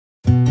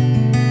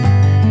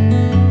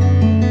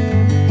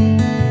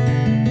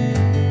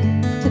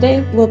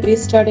today we'll be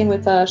starting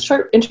with a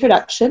short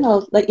introduction.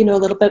 I'll let you know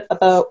a little bit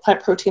about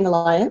Plant Protein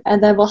Alliance,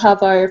 and then we'll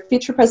have our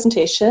feature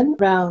presentation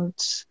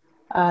around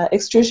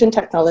extrusion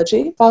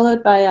technology,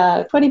 followed by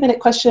a 20-minute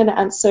question and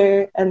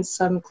answer and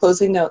some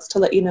closing notes to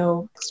let you know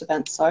what next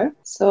events are.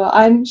 So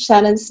I'm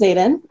Shannon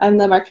Snaden. I'm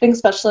the marketing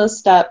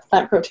specialist at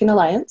Plant Protein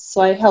Alliance.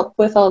 So I help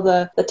with all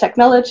the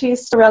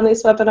technologies around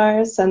these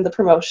webinars and the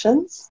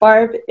promotions.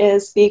 Barb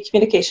is the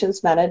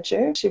communications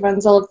manager. She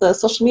runs all of the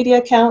social media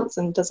accounts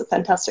and does a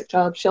fantastic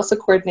job. She also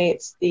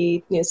coordinates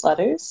the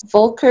newsletters.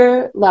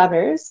 Volker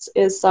Lammers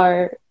is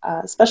our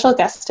special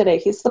guest today.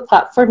 He's the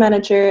platform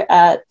manager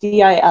at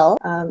DIL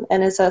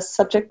and is a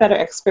subject matter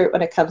expert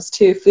when it comes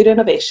to food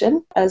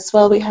innovation. As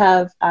well, we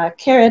have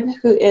Karen,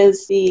 who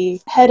is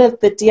the head of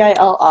the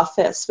DIL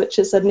office, which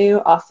is a new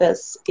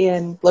office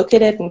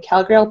located in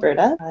Calgary,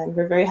 Alberta. And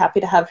we're very happy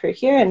to have her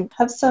here and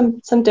have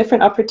some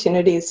different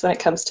opportunities when it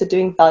comes to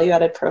doing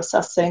value-added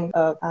processing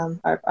of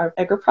our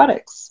agro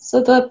products.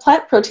 So the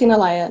Plant Protein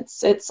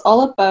Alliance, it's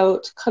all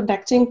about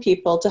connecting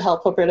people to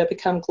help Alberta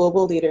become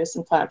global leaders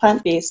in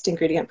plant-based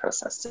ingredient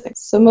processing.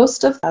 So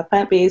most of the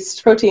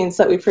plant-based proteins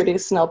that we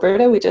produce in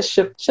Alberta, we just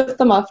ship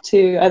them off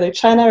to either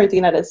China or the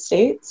United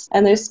States.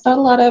 And there's not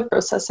a lot of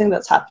processing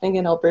that's happening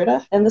in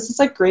Alberta. And this is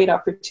a great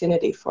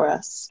opportunity for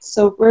us.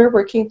 So we're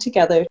working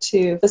together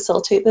to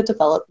facilitate the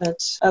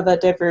development of a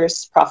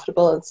diverse,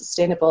 profitable, and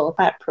sustainable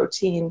plant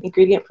protein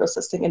ingredient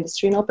processing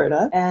industry in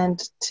Alberta.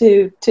 And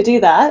to do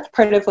that,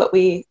 part of what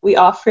we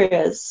offer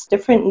is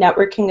different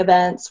networking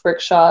events,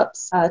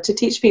 workshops, to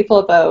teach people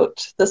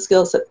about the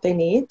skills that they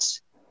need.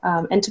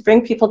 And to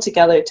bring people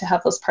together to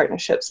have those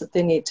partnerships that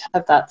they need to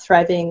have that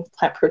thriving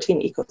plant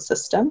protein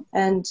ecosystem.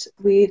 And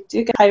we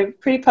do get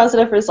pretty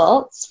positive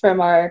results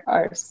from our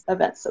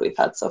events that we've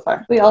had so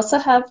far. We also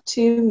have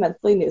 2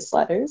 monthly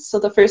newsletters. So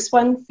the first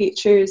one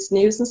features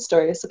news and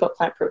stories about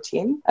plant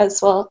protein,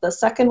 as well the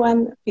second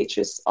one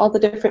features all the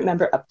different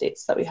member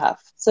updates that we have.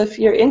 So if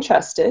you're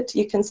interested,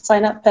 you can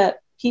sign up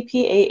at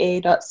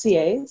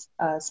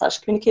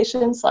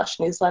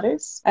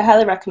ppaa.ca/communication/newsletters. I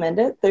highly recommend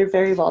it. They're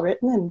very well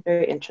written and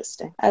very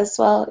interesting. As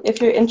well, if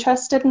you're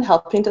interested in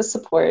helping to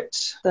support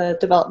the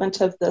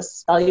development of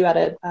this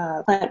value-added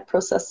plant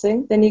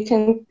processing, then you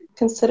can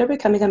consider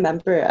becoming a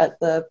member at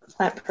the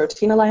Plant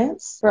Protein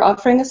Alliance. We're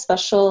offering a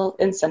special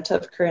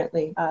incentive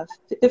currently,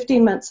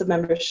 15 months of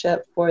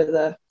membership for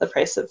the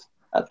price of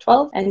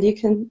 12, and you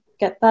can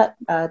get that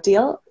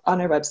deal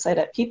on our website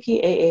at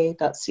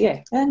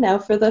ppaa.ca. And now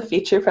for the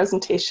feature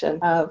presentation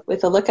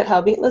with a look at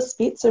how meatless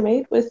meats are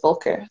made with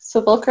Volker. So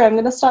Volker, I'm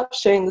going to stop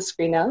sharing the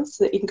screen now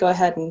so that you can go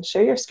ahead and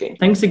share your screen.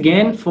 Thanks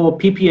again for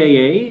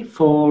PPAA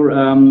for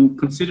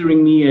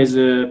considering me as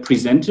a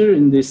presenter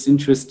in this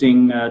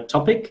interesting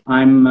topic.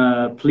 I'm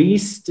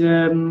pleased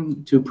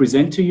to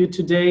present to you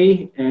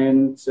today,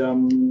 and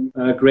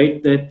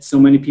great that so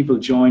many people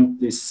joined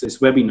this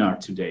webinar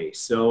today.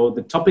 So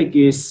the topic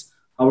is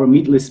our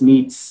meatless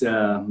meats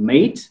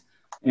made,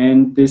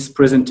 and this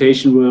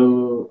presentation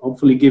will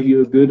hopefully give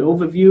you a good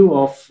overview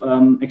of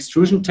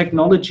extrusion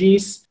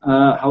technologies,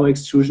 how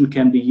extrusion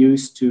can be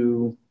used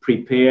to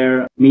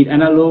prepare meat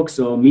analogs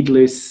or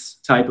meatless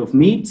type of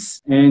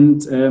meats,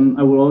 and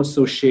I will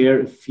also share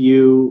a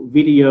few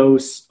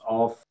videos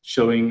of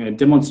showing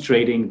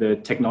demonstrating the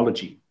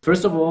technology.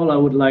 First of all, I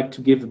would like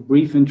to give a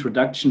brief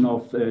introduction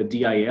of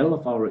DIL,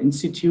 of our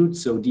institute.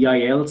 So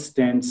DIL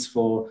stands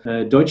for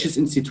Deutsches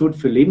Institut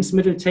für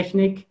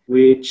Lebensmitteltechnik,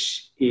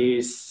 which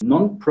is a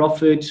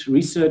non-profit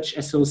research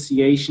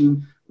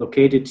association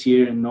located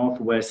here in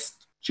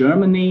Northwest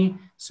Germany,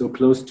 so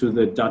close to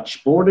the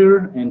Dutch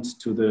border and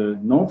to the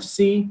North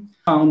Sea.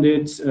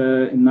 Founded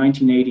in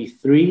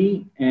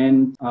 1983,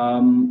 and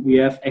we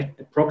have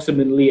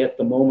approximately at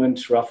the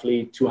moment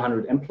roughly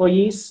 200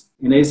 employees.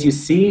 And as you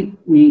see,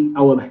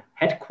 our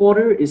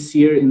headquarters is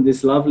here in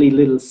this lovely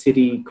little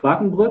city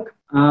Quakenbrück,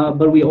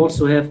 but we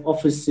also have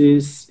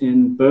offices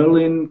in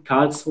Berlin,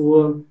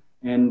 Karlsruhe,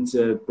 and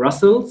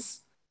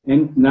Brussels.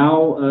 And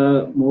now,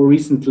 more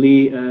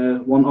recently,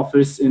 one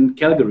office in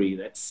Calgary,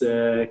 that's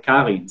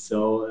Karin.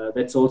 So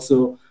that's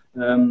also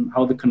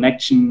how the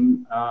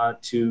connection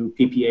to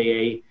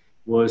PPAA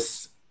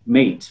was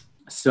made.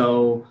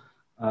 So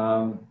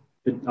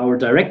our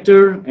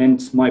director and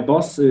my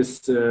boss is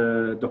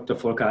Dr.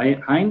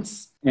 Volker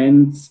Heinz.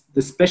 And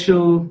the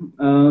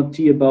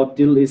specialty about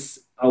DIL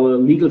is our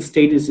legal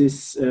status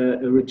is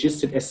a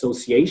registered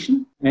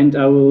association. And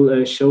I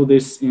will show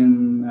this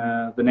in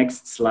the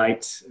next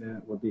slide,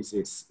 what this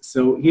is.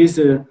 So here's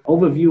an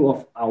overview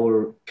of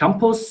our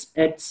campus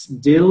at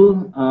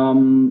DIL.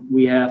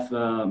 We have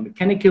a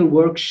mechanical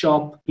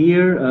workshop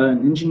here, an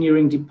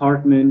engineering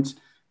department.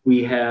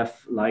 We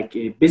have like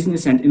a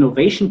business and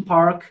innovation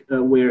park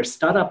where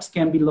startups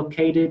can be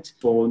located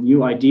for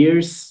new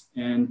ideas.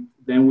 And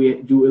then we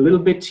do a little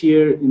bit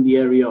here in the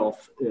area of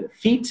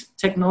feed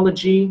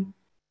technology.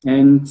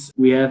 And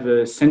we have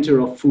a Center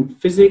of Food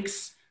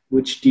Physics,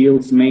 which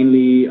deals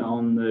mainly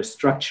on the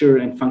structure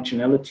and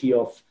functionality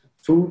of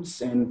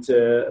foods and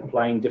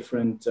applying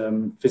different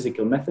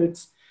physical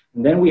methods.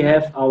 And then we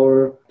have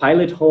our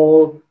pilot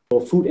hall for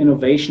food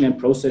innovation and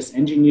process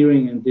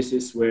engineering, and this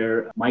is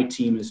where my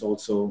team is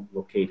also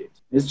located.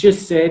 As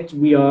just said,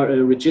 we are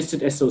a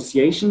registered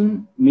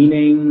association,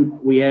 meaning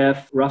we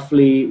have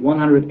roughly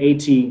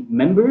 180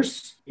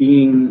 members,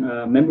 being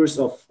members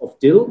of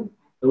DIL.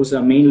 Those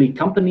are mainly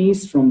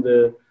companies from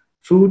the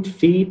food,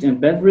 feed, and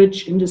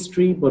beverage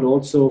industry, but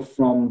also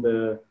from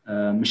the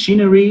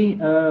machinery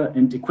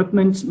and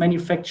equipment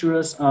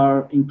manufacturers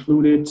are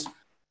included,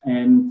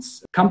 and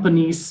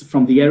companies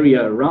from the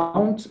area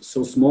around,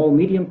 so small,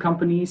 medium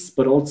companies,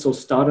 but also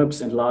startups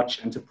and large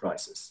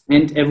enterprises.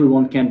 And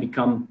everyone can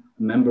become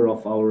a member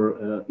of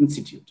our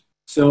institute.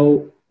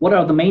 So what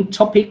are the main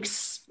topics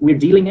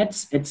we're dealing at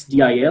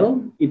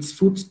DIL? It's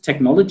food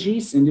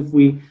technologies. And if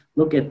we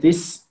look at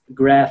this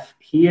graph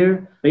here,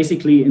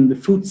 basically in the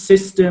food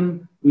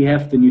system, we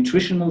have the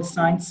nutritional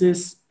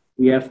sciences,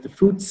 we have the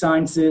food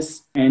sciences,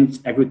 and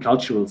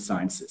agricultural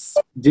sciences.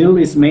 DIL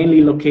is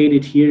mainly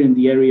located here in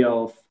the area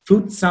of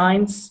food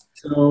science.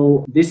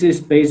 So this is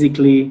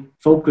basically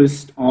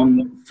focused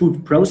on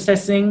food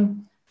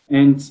processing.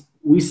 And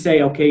we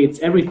say, okay, it's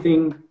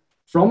everything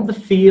from the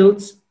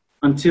field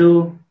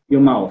until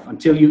your mouth,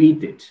 until you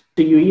eat it.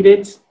 Till you eat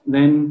it,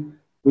 then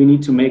we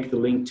need to make the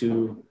link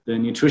to the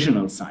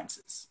nutritional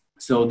sciences.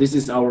 So this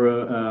is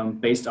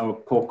our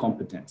core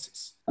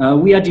competencies.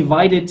 We are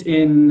divided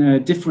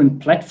in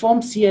different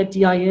platforms here at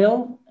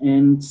DIL,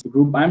 and the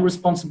group I'm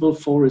responsible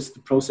for is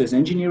the process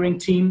engineering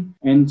team.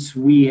 And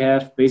we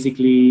have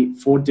basically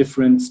 4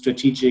 different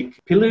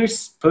strategic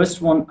pillars.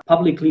 First one,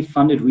 publicly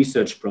funded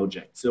research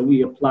projects. So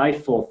we apply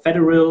for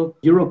federal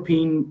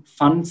European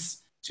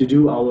funds to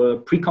do our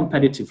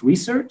pre-competitive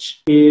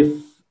research. If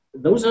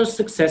those are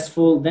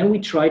successful, then we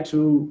try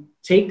to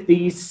take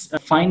these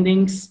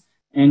findings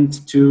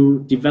and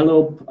to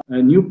develop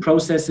new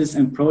processes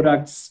and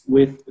products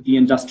with the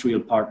industrial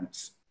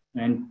partners.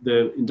 And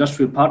the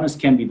industrial partners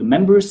can be the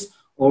members,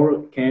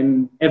 or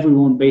can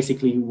everyone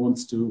basically who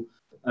wants to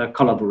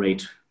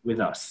collaborate with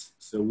us.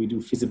 So we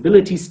do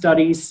feasibility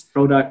studies,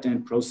 product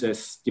and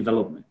process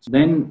development.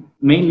 Then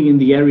mainly in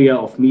the area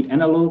of meat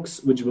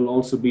analogs, which will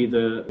also be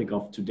the topic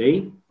of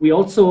today. We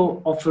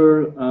also offer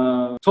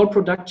toll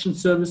production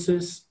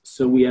services.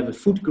 So we have a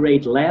food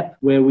grade lab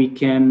where we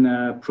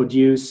can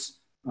produce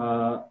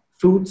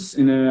foods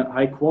in a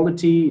high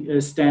quality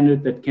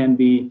standard that can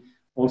be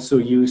also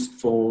used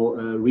for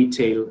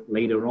retail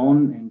later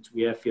on. And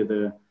we have here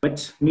the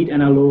wet meat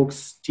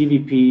analogs,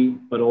 TVP,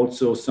 but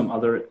also some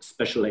other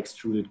special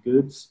extruded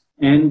goods.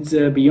 And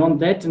beyond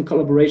that, in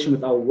collaboration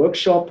with our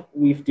workshop,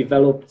 we've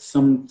developed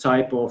some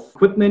type of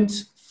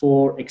equipment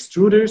for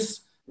extruders,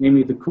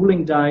 namely the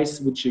cooling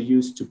dies, which are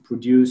used to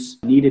produce,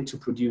 needed to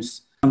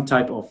produce some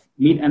type of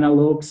meat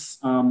analogs.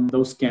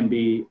 Those can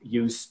be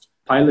used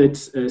pilot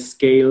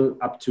scale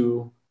up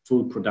to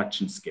full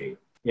production scale.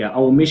 Yeah,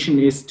 our mission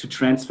is to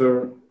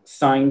transfer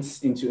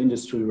science into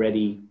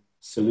industry-ready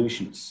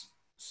solutions.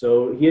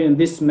 So here in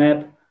this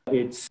map,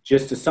 it's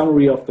just a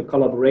summary of the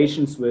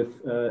collaborations with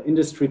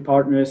industry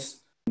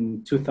partners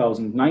in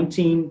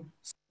 2019.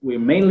 We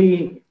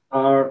mainly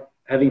are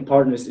having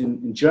partners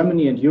in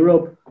Germany and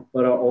Europe,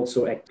 but are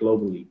also act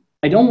globally.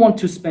 I don't want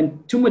to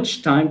spend too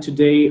much time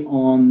today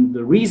on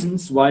the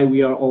reasons why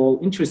we are all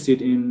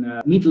interested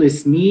in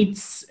meatless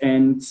meats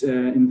and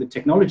in the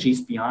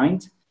technologies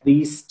behind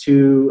these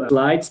 2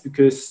 slides,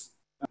 because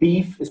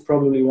beef is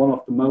probably one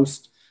of the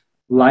most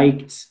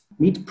liked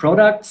meat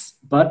products.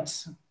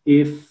 But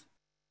if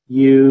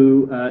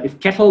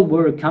cattle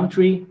were a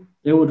country,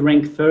 they would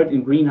rank 3rd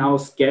in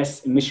greenhouse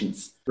gas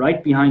emissions,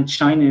 right behind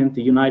China and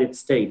the United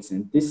States.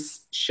 And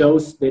this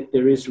shows that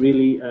there is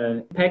really an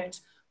impact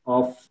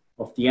of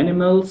the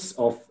animals,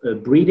 of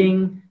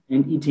breeding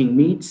and eating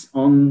meat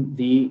on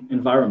the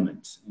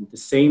environment. And the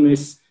same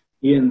is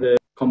here in the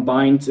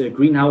combined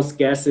greenhouse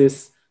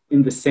gases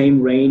in the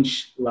same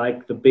range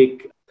like the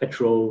big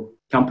petrol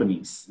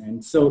companies.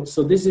 And so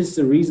this is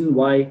the reason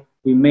why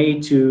we may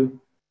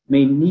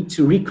need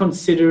to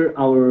reconsider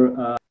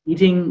our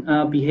eating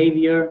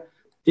behavior.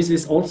 This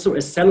is also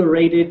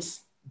accelerated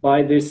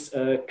by this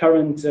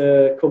current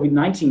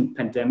COVID-19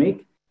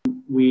 pandemic.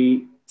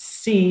 We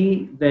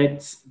see that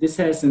this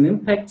has an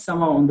impact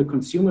somehow on the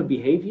consumer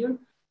behavior.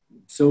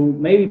 So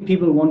maybe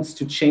people want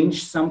to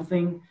change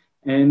something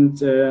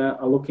and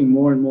are looking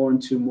more and more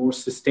into more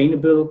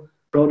sustainable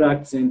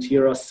products. And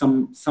here are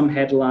some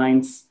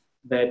headlines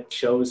that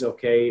shows,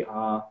 okay,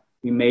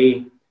 we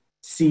may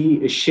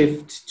see a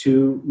shift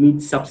to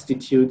meat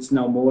substitutes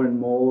now more and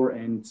more.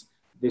 And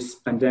this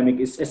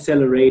pandemic is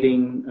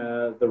accelerating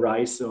the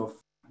rise of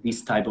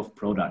these type of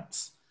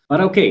products. But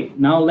okay,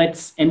 now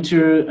let's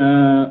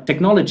enter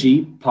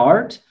technology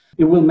part.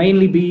 It will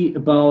mainly be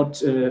about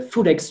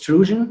food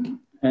extrusion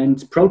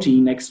and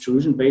protein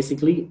extrusion,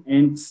 basically.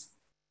 And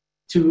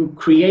to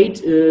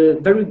create a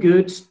very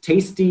good,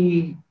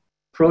 tasty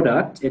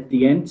product at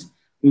the end,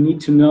 we need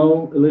to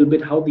know a little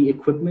bit how the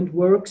equipment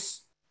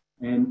works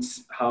and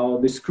how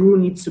the screw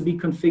needs to be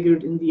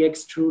configured in the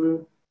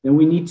extruder. Then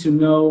we need to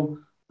know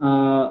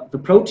the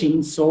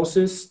protein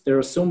sources. There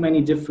are so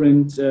many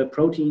different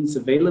proteins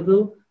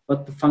available,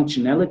 but the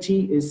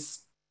functionality is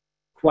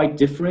quite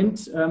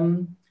different.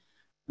 And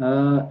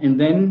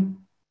then,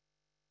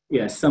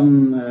 yeah,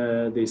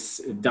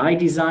 this dye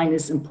design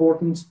is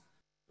important,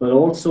 but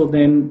also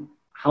then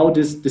how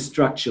does the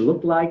structure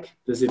look like?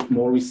 Does it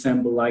more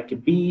resemble like a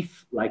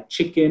beef, like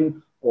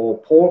chicken or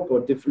pork or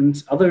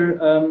different other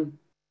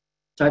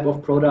type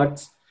of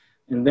products?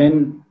 And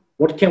then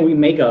what can we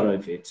make out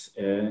of it?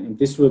 And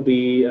this will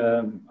be,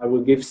 I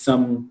will give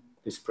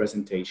this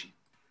presentation.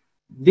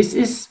 This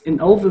is an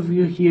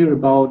overview here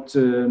about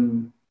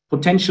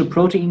potential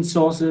protein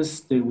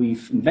sources that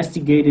we've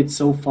investigated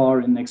so far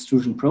in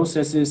extrusion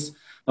processes,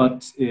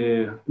 but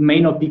may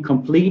not be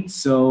complete.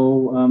 So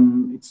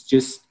it's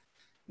just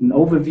an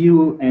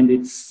overview, and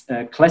it's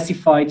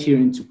classified here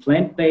into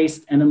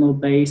plant-based,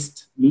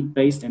 animal-based,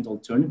 meat-based, and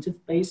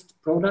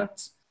alternative-based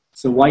products.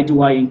 So why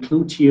do I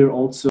include here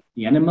also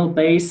the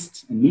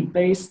animal-based and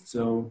meat-based?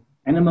 So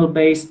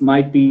animal-based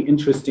might be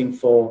interesting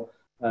for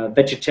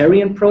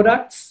vegetarian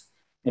products,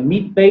 and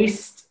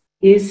meat-based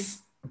is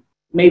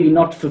maybe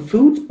not for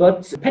food,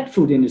 but the pet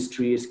food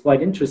industry is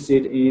quite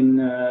interested in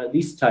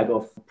these type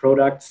of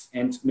products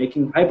and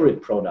making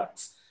hybrid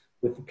products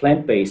with the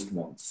plant-based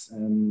ones.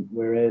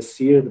 Whereas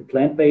here the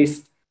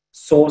plant-based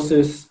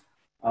sources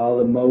are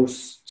the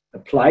most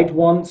applied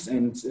ones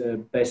and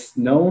best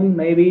known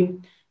maybe.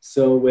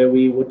 So where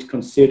we would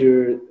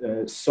consider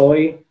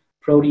soy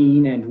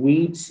protein and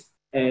wheat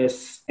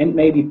and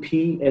maybe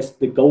pea as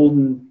the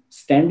golden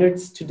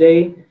standards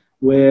today,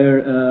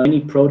 where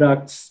many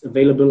products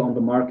available on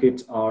the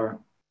market are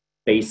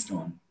based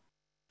on.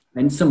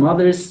 And some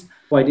others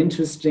quite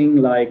interesting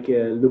like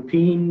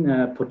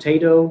lupine,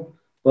 potato,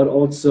 but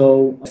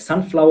also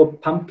sunflower,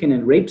 pumpkin,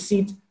 and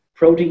rapeseed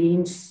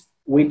proteins,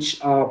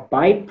 which are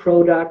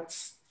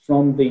byproducts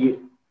from the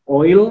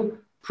oil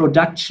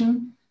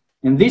production.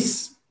 And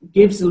this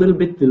gives a little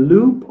bit the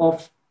loop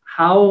of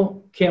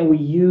how can we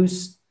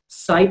use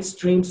side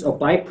streams or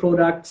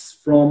byproducts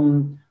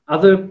from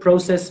other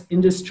process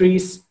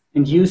industries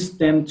and use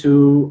them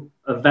to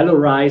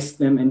valorize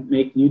them and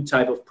make new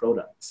type of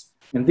products.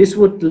 And this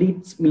would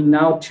lead me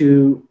now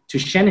to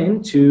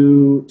Shannon,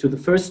 to the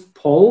first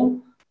poll.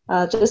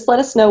 Just let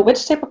us know,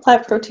 which type of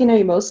plant protein are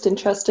you most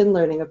interested in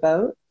learning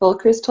about?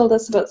 Volker's told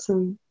us about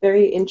some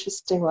very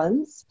interesting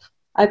ones.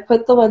 I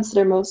put the ones that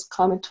are most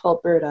common to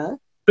Alberta.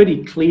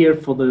 Pretty clear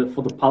for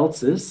the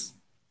pulses.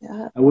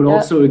 Yeah. I would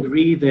also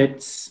agree that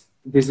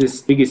this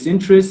is biggest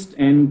interest,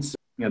 and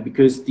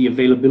because the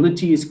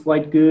availability is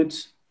quite good,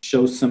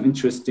 shows some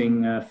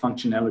interesting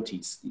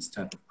functionalities, these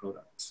type of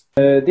products.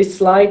 This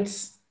slide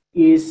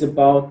is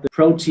about the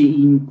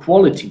protein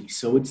quality.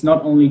 So it's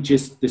not only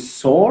just the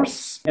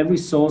source. Every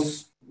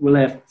source will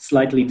have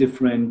slightly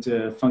different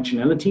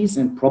functionalities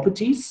and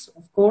properties,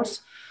 of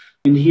course.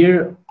 And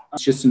here,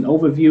 it's just an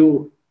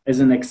overview as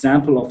an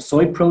example of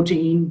soy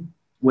protein,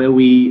 where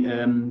we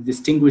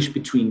distinguish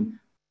between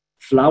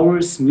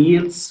flours,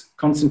 meals,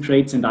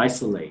 concentrates, and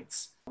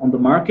isolates. On the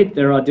market,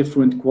 there are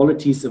different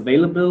qualities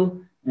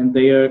available, and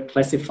they are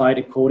classified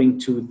according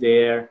to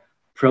their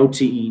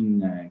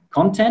protein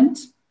content.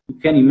 You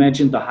can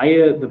imagine the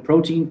higher the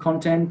protein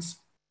content,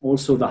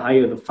 also the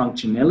higher the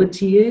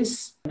functionality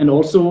is, and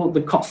also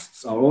the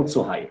costs are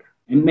also higher.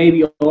 And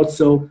maybe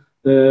also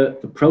the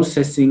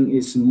processing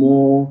is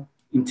more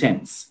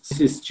intense.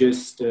 This is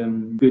just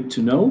good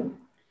to know.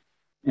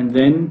 And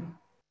then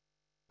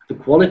the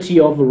quality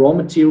of a raw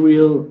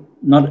material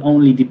not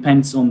only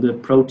depends on the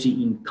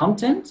protein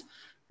content,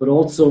 but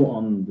also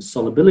on the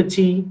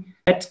solubility,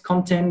 fat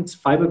content,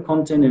 fiber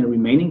content, and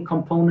remaining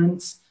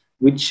components,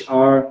 which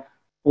are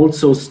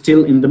also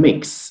still in the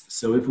mix.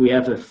 So if we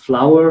have a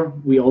flour,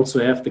 we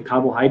also have the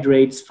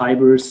carbohydrates,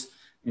 fibers,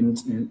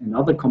 and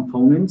other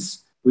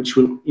components, which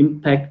will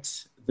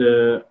impact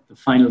the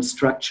final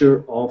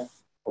structure of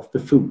the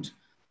food.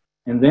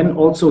 And then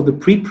also the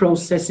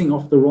pre-processing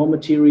of the raw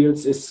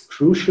materials is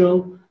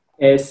crucial,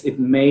 as it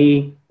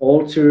may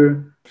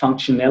alter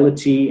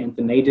functionality and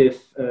the native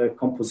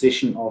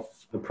composition of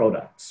the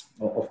products,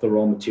 of the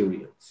raw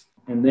materials.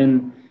 And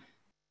then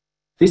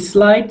this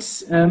slide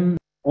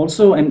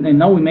also, and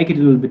now we make it a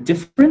little bit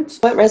different.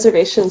 What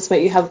reservations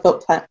might you have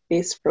about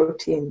plant-based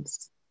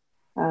proteins?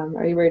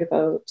 Are you worried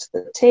about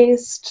the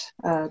taste,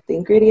 the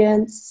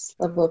ingredients,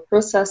 level of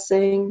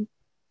processing?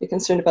 Are you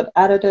concerned about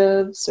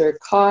additives or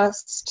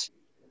cost?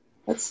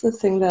 That's the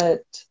thing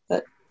that...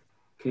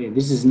 Okay,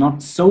 this is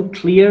not so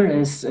clear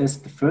as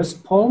the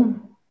first poll,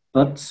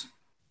 but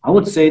I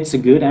would say it's a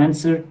good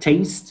answer.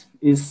 Taste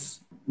is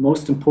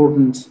most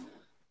important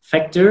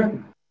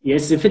factor.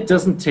 Yes, if it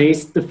doesn't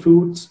taste the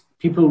food,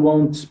 people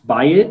won't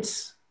buy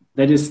it.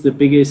 That is the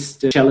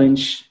biggest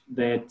challenge,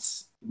 that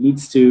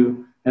needs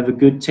to have a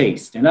good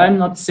taste. And I'm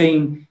not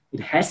saying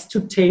it has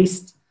to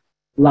taste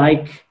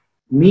like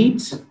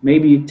meat.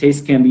 Maybe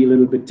taste can be a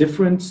little bit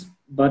different,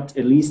 but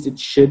at least it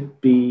should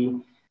be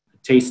a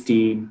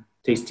tasty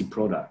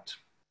product.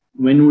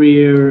 When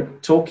we're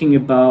talking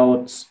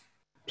about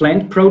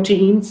plant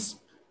proteins,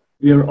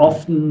 we are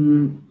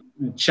often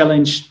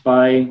challenged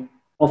by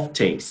off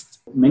taste.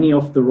 Many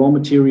of the raw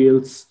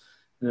materials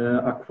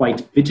are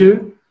quite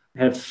bitter,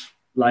 have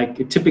like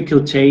a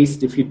typical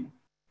taste. If you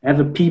have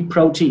a pea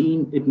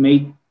protein, it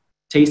may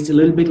taste a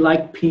little bit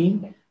like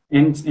pea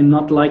and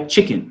not like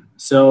chicken.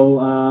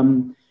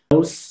 So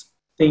those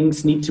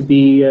things need to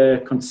be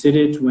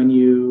considered when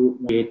you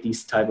create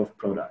these type of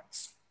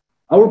products.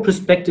 Our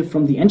perspective,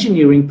 from the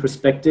engineering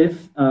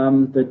perspective,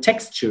 the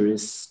texture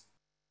is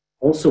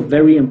also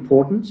very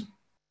important.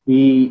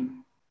 We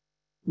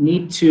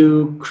need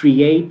to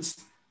create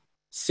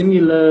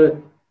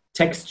similar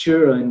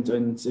texture and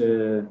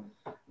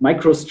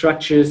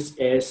microstructures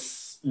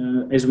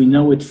as we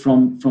know it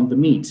from the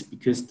meat,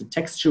 because the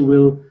texture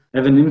will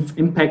have an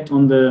impact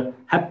on the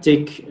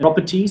haptic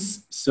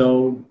properties.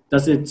 So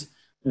do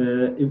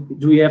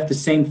you have the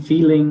same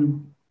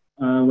feeling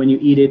when you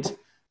eat it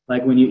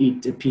like when you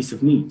eat a piece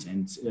of meat?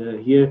 And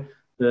here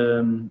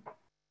the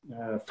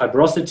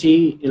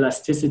fibrosity,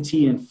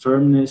 elasticity, and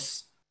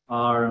firmness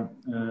are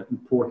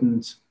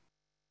important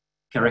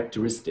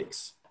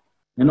characteristics.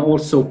 And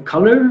also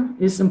color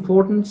is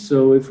important.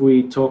 So if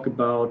we talk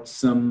about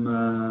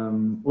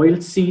some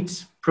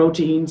oilseed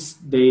proteins,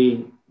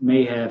 they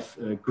may have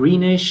a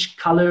greenish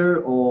color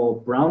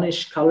or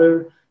brownish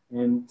color.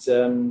 And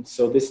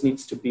so this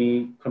needs to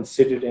be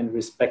considered and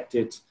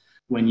respected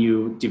when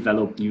you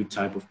develop new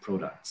type of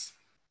products.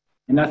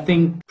 And I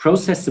think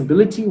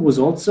processability was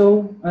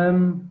also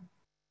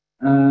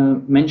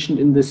mentioned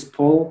in this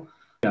poll.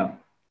 Yeah.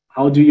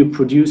 How do you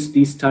produce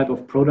these type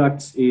of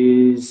products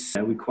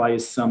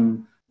requires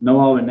some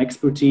know-how and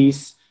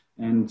expertise,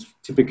 and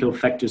typical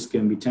factors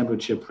can be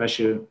temperature,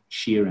 pressure,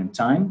 shear, and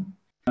time.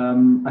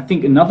 I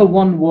think another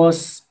one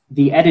was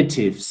the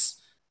additives.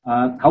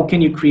 How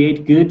can you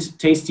create good,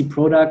 tasty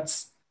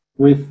products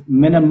with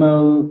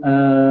minimal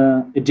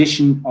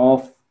addition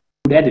of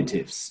food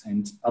additives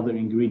and other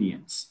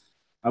ingredients?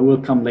 I will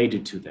come later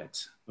to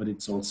that, but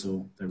it's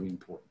also very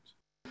important.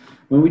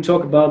 When we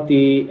talk about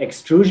the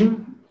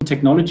extrusion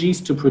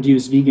technologies to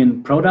produce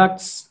vegan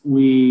products,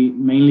 we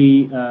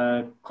mainly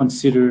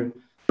consider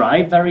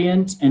dry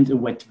variant and a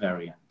wet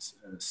variant.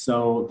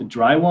 So the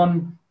dry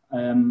one,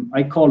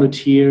 I call it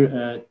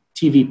here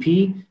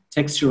TVP,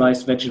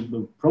 texturized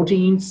vegetable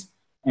proteins,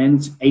 and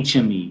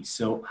HME,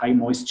 so high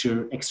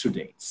moisture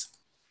extrudates.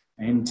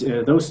 And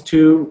those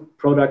two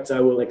products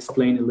I will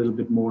explain a little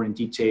bit more in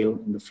detail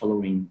in the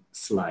following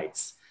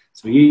slides.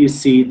 So here you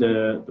see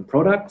the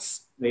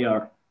products. They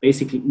are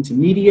basically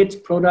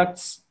intermediate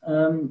products,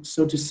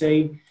 so to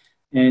say,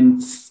 and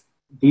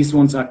these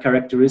ones are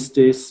characterized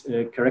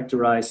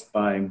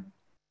by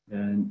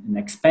an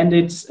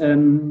expanded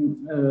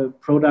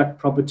product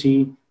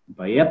property,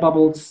 by air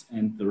bubbles,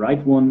 and the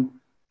right one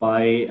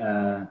by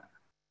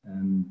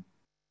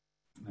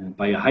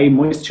a high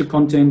moisture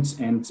content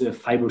and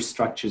fiber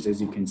structures,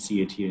 as you can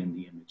see it here in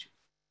the image.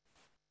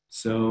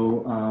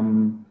 So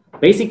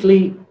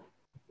basically,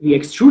 the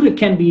extruder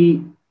can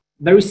be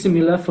very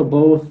similar for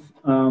both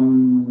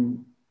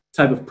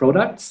type of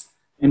products,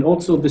 and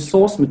also the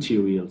source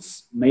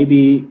materials may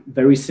be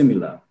very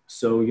similar.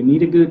 So you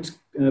need a good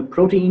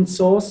protein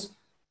source.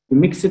 You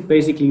mix it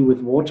basically with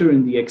water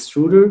in the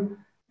extruder,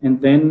 and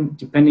then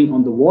depending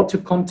on the water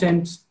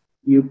content,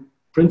 you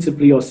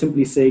principally or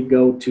simply say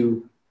go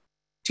to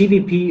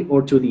TVP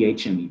or to the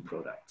HME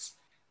products.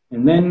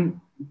 And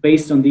then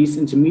based on these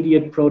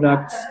intermediate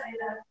products,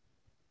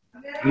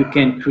 you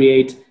can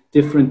create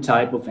different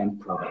type of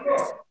end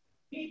products.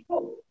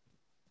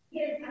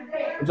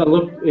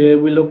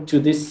 If we look to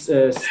this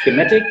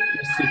schematic,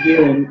 you see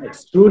here an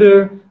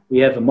extruder, we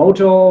have a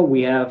motor,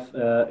 we have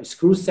a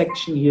screw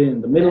section here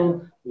in the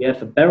middle, we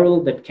have a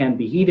barrel that can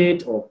be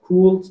heated or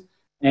cooled,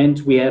 and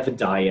we have a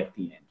die at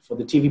the end. For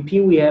the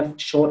TVP, we have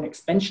short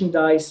expansion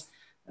dies.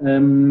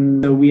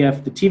 So we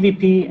have the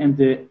TVP and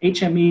the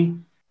HME,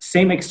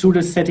 same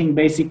extruder setting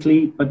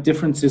basically, but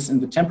differences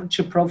in the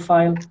temperature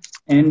profile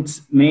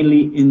and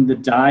mainly in the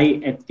die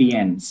at the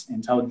ends.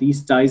 And how these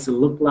dies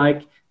look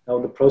like, how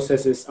the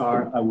processes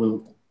are, I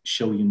will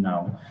show you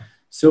now.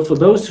 So for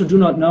those who do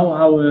not know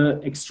how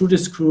an extruder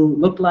screw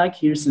look like,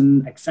 here's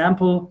an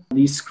example.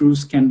 These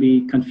screws can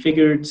be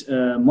configured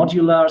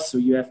modular, so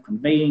you have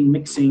conveying,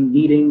 mixing,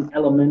 kneading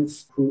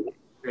elements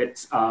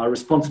that are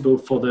responsible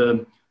for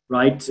the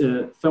right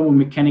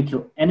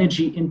thermomechanical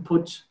energy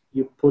input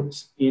you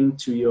put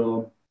into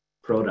your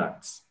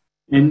products.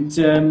 And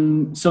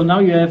so now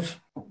you have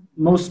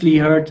mostly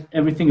heard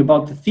everything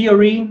about the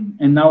theory,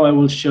 and now I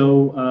will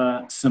show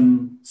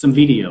some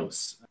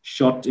videos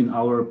shot in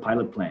our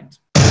pilot plant.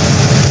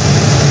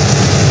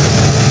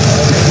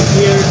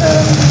 Here,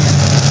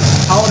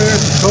 powder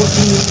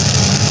protein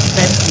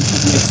fed into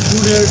the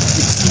extruder,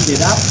 it's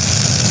heated up,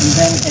 and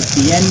then at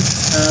the end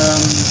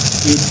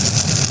it's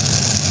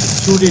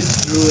extruded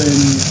through an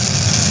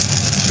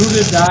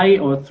extruder die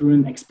or through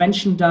an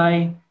expansion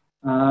die,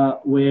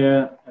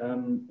 where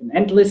an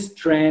endless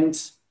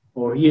strand,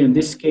 or here in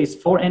this case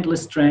 4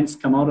 endless strands,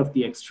 come out of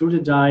the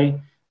extruder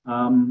die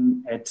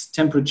at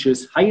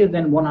temperatures higher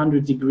than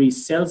 100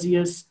 degrees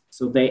Celsius,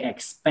 so they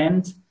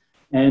expand,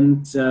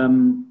 and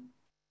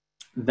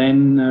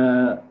then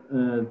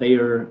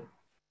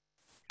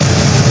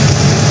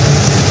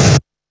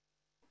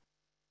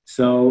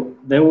So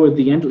there were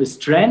the endless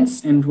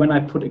strands, and when I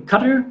put a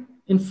cutter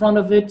in front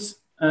of it,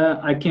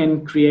 I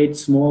can create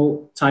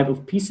small type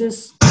of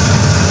pieces.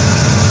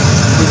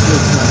 This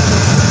looks like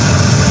this.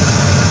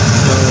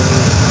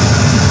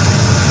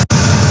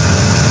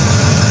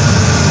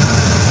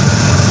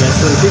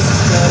 So this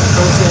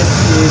process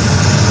is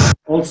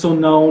also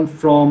known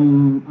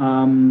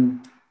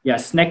from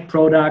snack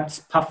products,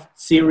 puffed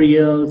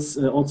cereals,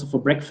 also for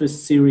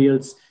breakfast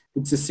cereals.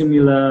 It's a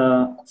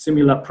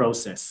similar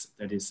process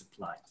that is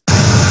applied.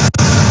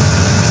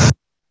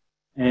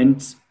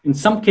 And in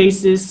some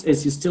cases,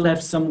 as you still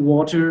have some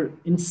water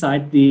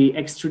inside the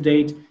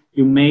extrudate,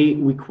 you may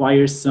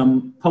require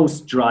some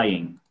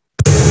post-drying.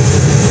 This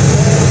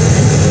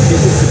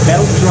is a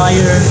belt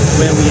dryer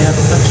where we have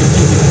such a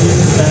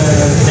PPAA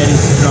that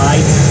is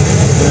dried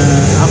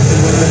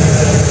afterwards.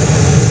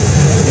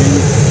 And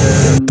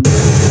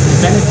the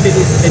benefit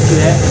is that you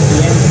have at the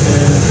end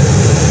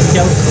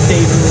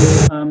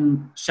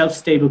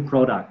shelf-stable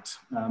product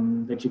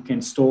that you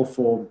can store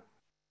for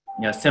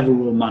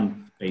several months,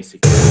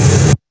 basically.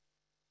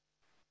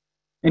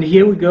 And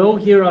here we go.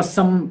 Here are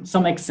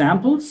some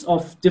examples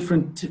of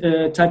different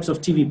types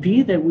of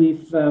TVP that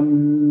we've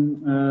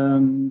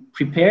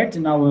prepared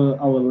in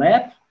our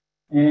lab.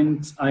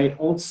 And I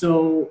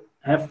also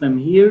have them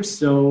here.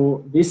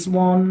 So this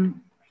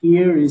one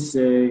here is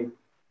a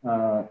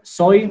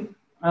soy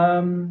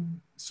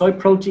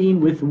protein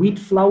with wheat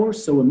flour,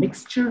 so a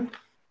mixture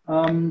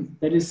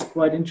that is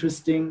quite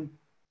interesting.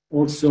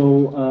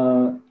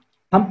 Also,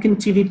 pumpkin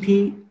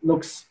TVP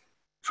looks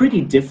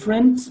pretty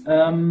different.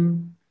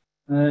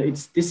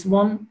 It's this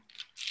one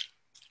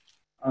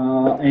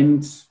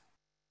and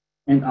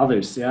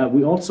others. Yeah,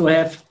 we also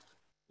have.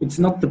 It's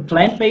not the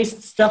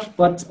plant-based stuff,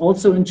 but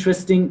also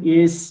interesting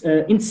is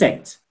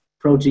insect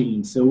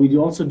protein. So we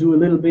also do a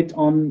little bit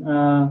on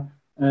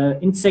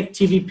insect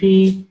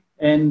TVP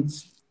and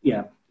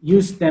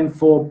use them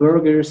for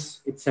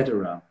burgers,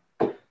 etc.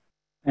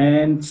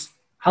 And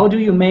how do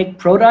you make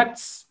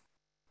products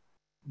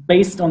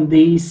based on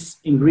these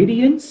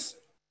ingredients?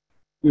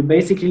 You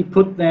basically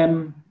put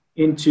them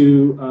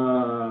into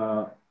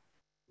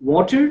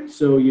water,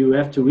 so you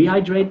have to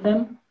rehydrate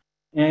them,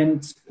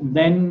 and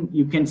then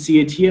you can see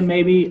it here.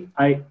 Maybe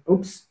I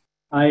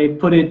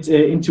put it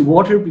into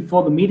water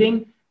before the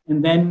meeting,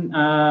 and then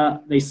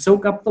they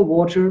soak up the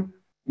water,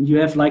 and you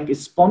have like a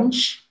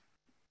sponge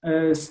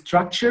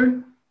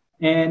structure,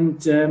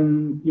 and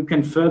you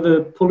can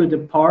further pull it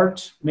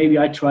apart. Maybe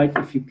I tried,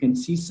 if you can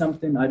see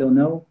something, I don't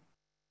know.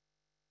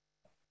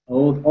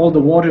 All the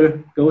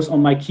water goes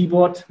on my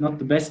keyboard, not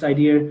the best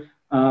idea.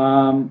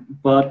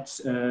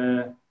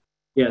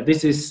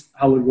 This is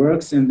how it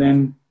works, and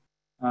then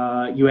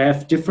you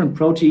have different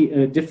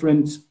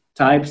different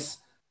types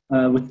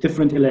with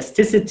different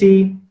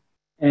elasticity,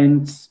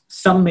 and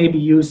some may be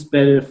used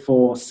better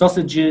for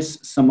sausages,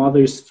 some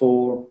others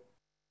for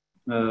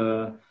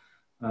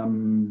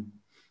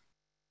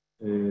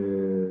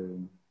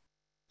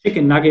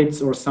chicken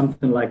nuggets or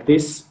something like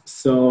this.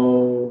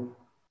 So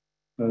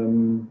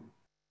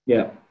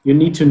you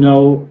need to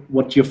know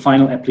what your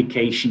final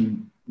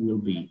application will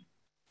be.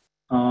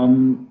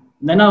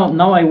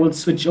 Now I will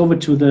switch over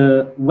to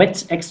the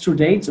wet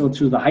extrudates, or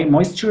to the high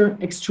moisture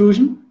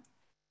extrusion.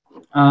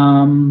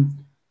 And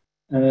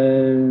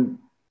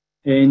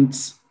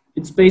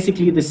it's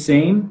basically the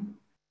same,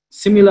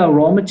 similar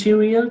raw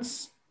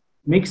materials,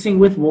 mixing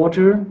with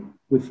water,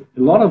 with a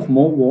lot of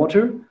more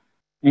water,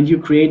 and you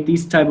create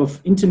these type of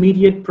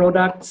intermediate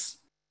products,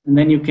 and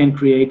then you can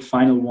create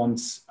final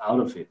ones out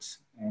of it.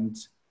 And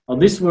how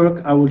this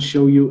work, I will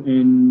show you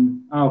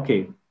in,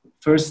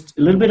 first,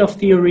 a little bit of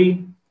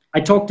theory.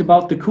 I talked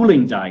about the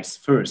cooling dies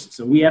first.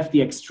 So we have the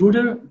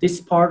extruder. This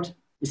part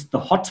is the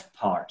hot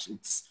part.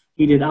 It's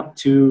heated up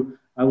to,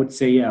 I would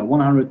say,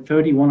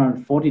 130,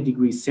 140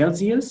 degrees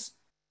Celsius.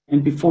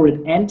 And before it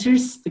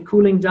enters the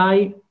cooling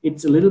die,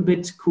 it's a little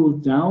bit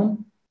cooled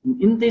down. And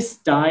in this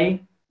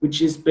die,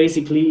 which is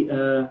basically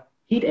a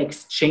heat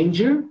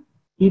exchanger,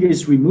 heat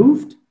is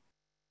removed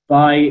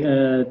by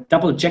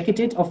double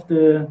jacketed of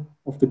the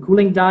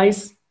cooling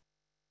dies.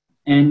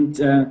 And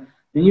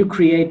then you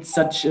create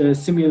such a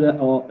similar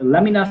or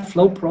laminar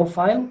flow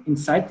profile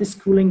inside this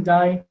cooling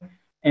die,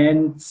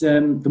 and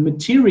the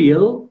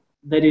material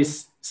that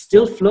is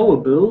still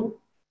flowable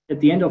at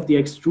the end of the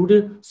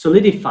extruder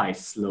solidifies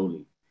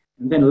slowly.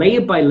 And then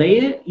layer by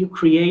layer, you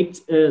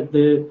create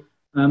the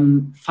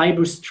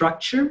fiber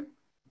structure,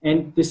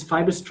 and this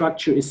fiber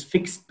structure is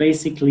fixed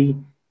basically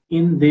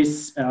in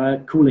this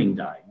cooling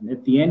die. And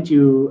at the end,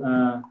 you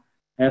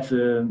have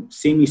a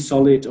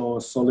semi-solid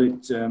or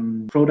solid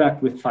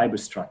product with fiber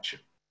structure.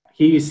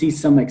 Here you see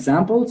some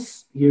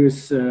examples.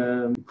 Here's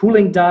a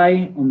cooling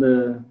die on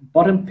the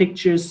bottom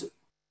pictures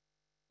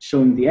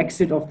showing the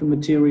exit of the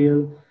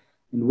material.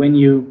 And when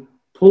you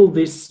pull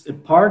this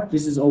apart,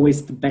 this is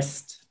always the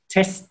best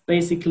test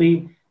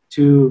basically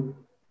to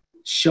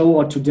show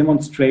or to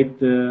demonstrate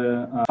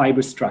the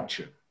fiber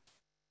structure.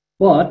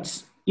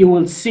 But you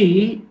will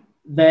see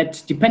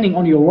that depending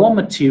on your raw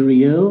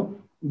material,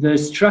 the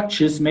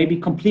structures may be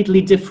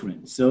completely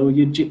different. So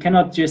you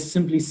cannot just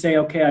simply say,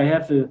 okay, I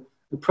have a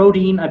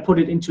protein, I put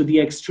it into the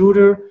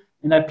extruder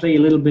and I play a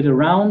little bit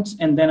around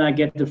and then I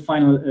get the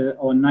final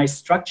or nice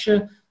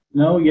structure.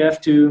 No, you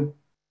have to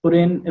put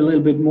in a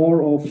little bit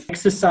more of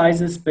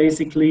exercises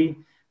basically.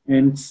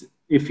 And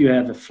if you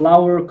have a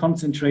flour,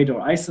 concentrate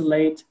or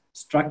isolate,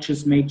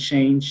 structures may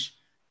change.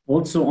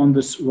 Also on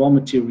this raw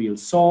material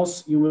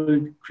source, you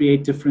will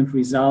create different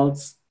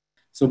results.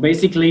 So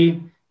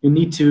basically you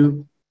need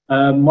to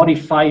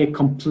modify a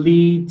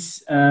complete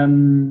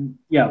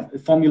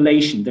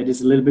formulation that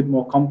is a little bit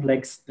more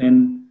complex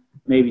than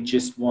maybe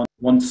just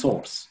one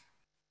source.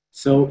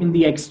 So in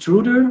the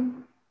extruder,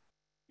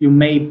 you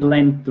may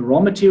blend the raw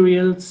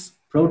materials,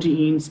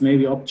 proteins,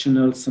 maybe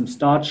optional, some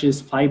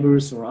starches,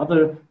 fibers, or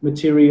other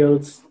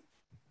materials.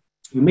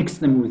 You mix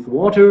them with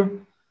water,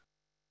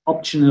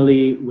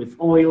 optionally with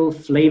oil,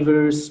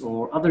 flavors,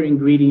 or other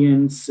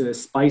ingredients,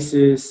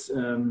 spices,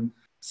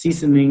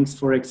 seasonings,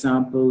 for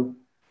example.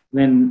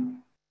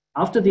 Then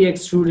after the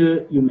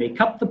extruder, you may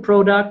cup the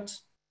product,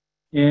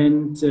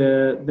 and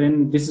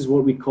then this is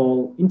what we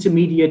call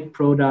intermediate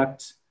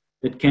product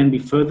that can be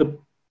further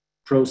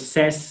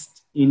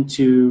processed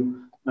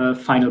into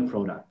final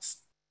products.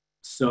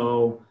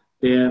 So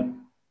to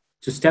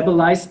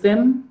stabilize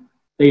them,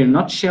 they are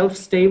not shelf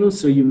stable,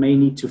 so you may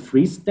need to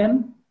freeze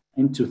them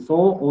and to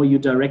thaw, or you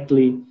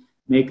directly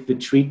make the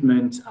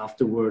treatment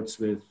afterwards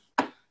with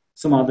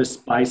some other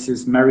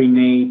spices,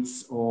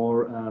 marinades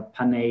or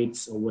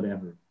panades or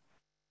whatever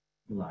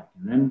you like.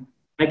 And then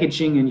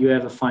packaging and you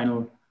have a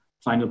final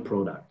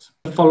product.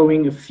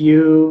 Following a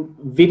few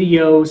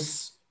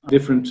videos,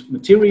 different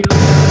materials,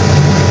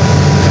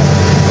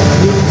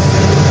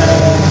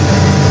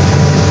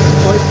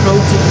 soy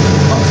protein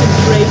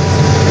concentrate,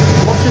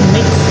 water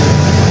mix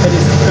that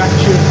is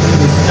structured in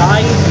this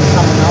dye and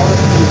coming out of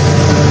this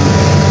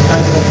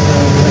kind of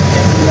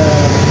rectangular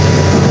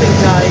cooling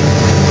dye.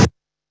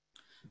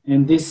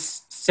 And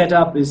this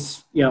setup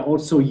is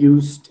also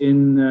used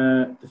in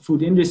the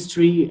food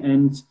industry,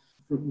 and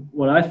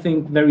what I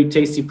think very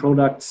tasty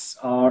products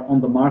are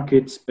on the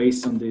market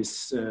based on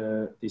this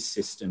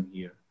system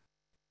here.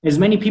 As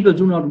many people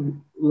do not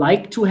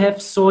like to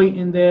have soy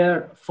in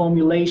their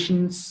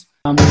formulations,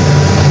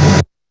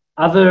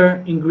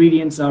 other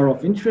ingredients are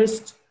of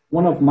interest.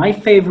 One of my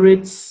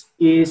favorites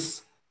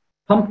is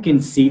pumpkin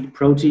seed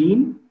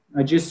protein.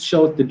 I just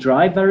showed the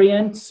dry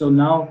variant, so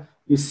now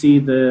you see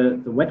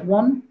the wet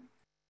one.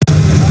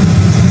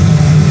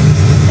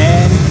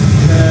 And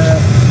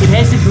it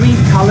has a green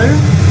color.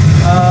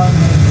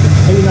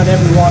 Maybe not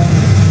everyone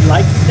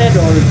likes that,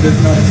 or it does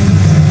not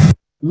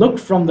look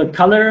from the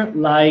color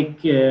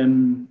like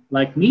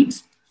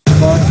meat,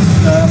 but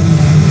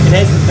it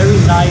has a very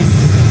nice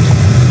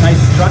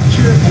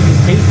structure and the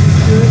taste is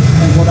good.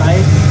 And what I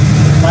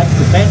like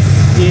the best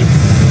is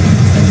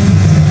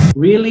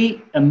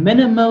really a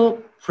minimal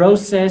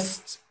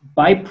processed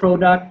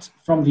byproduct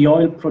from the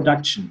oil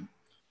production.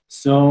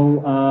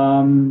 So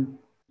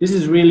this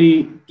is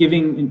really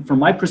giving, from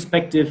my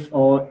perspective,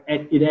 or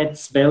it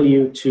adds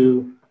value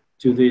to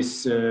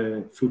this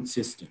food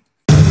system.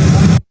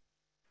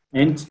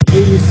 And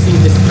here you see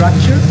the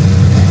structure.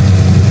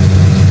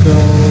 So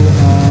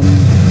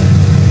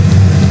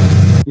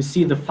you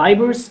see the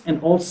fibers,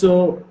 and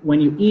also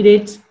when you eat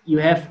it, you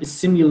have a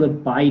similar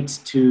bite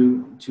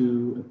to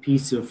a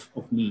piece of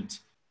meat.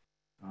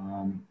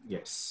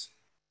 Yes.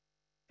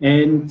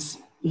 And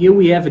here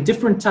we have a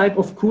different type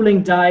of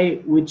cooling dye,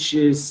 which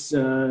is,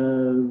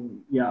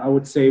 I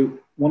would say,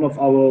 one of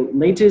our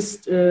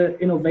latest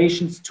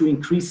innovations to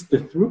increase the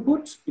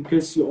throughput,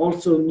 because you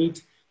also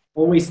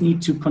always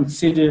need to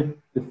consider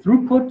the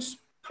throughput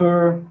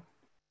per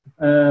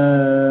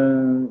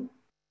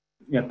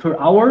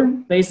hour,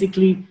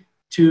 basically,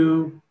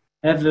 to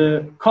have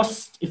a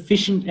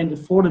cost-efficient and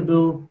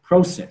affordable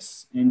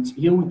process. And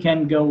here we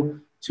can go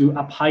to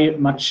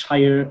much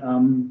higher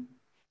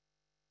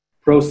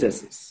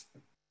processes.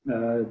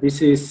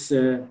 This is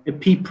a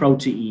pea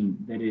protein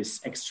that is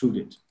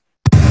extruded.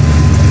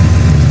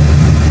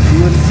 You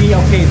will see,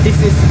 okay, this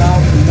is now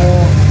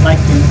more like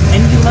an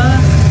angular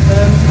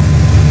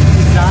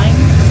design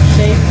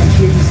shape, and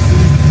here you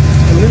see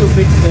a little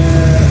bit the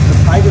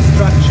fiber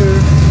structure.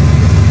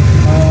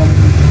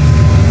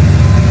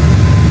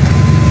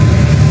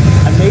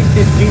 I made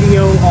this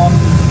video on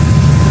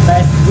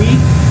last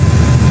week,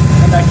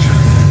 and I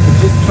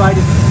just tried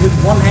it with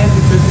one hand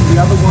because in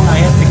the other one I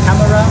had the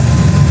camera.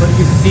 But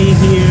you see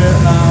here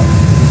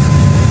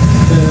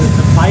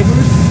the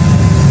fibers.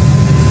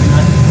 And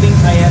I think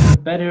I have a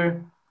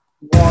better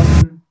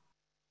one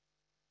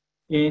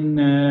in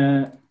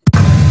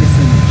this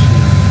image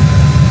here.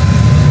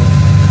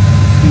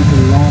 See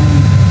the long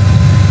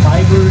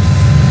fibers.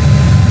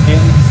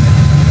 And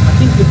I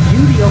think the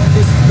beauty of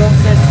this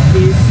process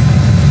is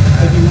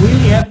that you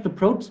really have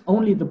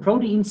only the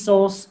protein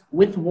source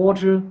with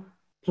water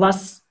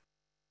plus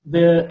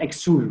the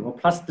extruder or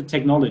plus the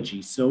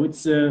technology. So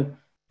it's a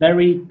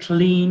very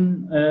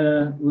clean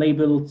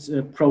labeled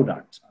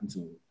product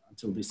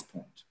until this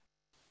point.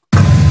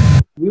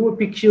 we would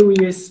be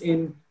curious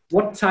in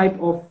what type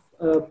of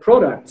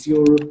products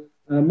you're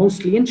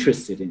mostly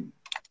interested in.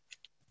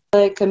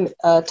 Like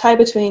a tie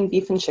between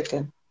beef and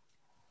chicken.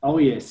 Oh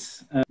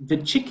yes, the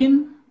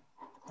chicken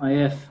I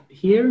have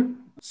here.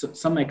 So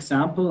some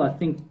example, I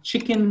think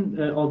chicken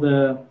or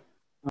the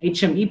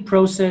HME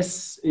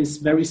process is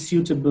very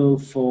suitable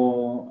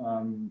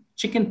for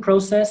chicken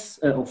process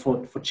or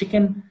for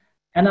chicken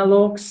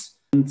analogs,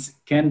 and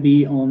can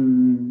be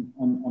on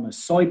a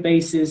soy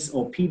basis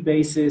or pea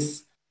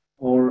basis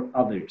or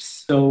others.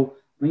 So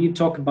when you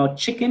talk about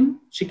chicken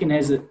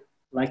has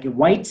like a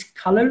white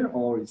color,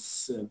 or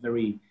it's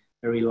very,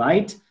 very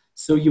light.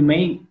 So you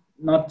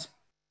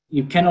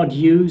cannot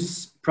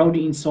use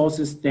protein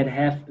sources that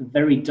have a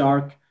very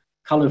dark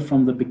color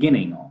from the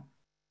beginning on.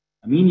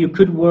 I mean, you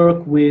could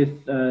work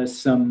with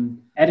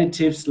some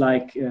additives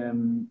like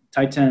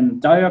titanium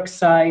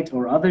dioxide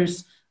or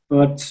others,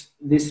 but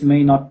this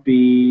may not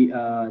be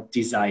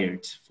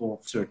desired for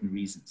certain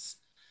reasons.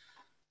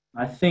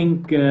 I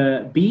think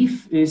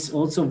beef is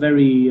also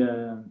very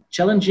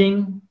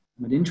challenging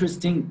but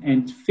interesting,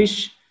 and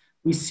fish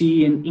we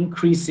see an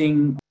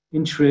increasing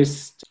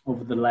interest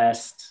over the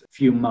last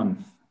few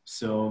months.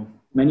 So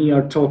many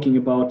are talking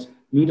about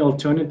meat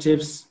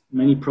alternatives.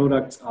 Many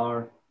products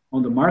are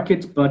on the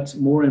market, but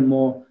more and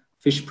more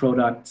fish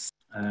products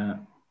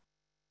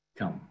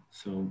come.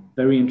 So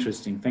very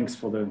interesting. Thanks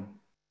for the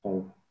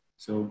poll.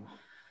 So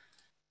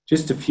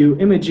just a few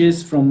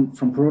images from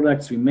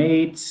products we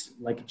made,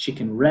 like a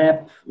chicken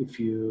wrap. If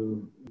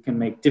you can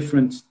make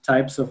different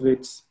types of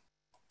it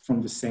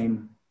from the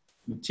same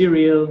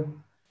material.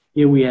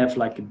 Here we have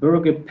like a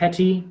burger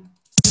patty.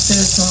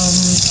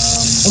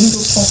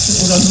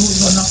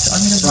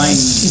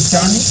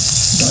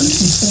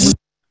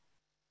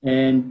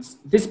 And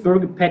this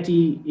burger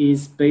patty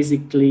is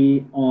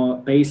basically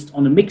based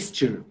on a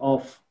mixture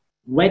of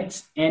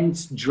wet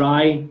and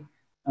dry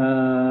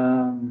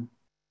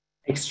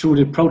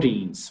extruded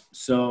proteins.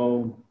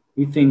 So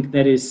we think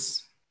that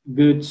is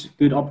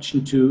good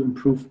option to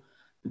improve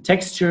the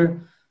texture.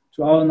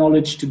 To our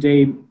knowledge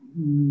today,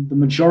 the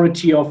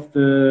majority of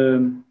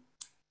the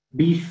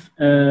beef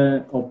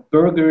or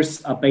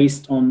burgers are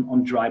based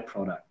on dry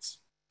products.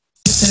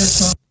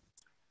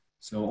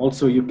 So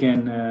also you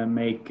can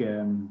make,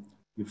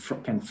 you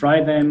can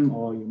fry them,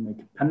 or you make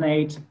a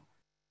panade.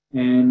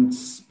 And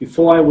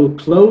before I will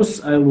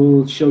close, I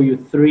will show you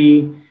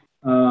 3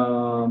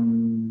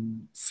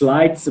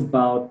 slides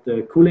about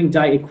the cooling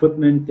die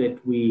equipment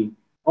that we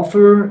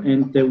offer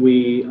and that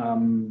we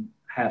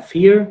have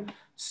here.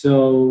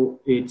 So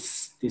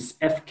it's this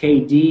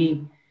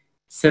FKD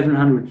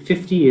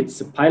 750.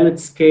 It's a pilot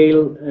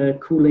scale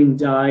cooling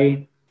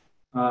die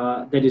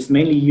that is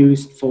mainly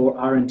used for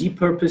R&D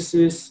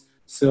purposes.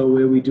 So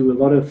where we do a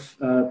lot of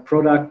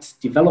product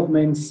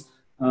developments,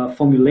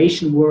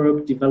 formulation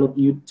work, develop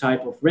new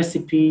type of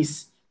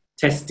recipes,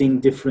 testing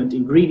different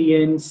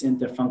ingredients and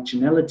their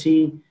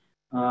functionality.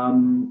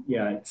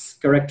 It's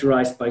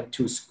characterized by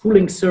 2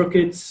 cooling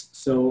circuits,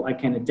 so I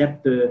can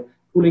adapt the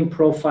cooling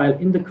profile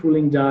in the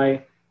cooling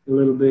die a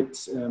little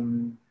bit,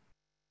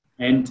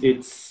 and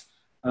it's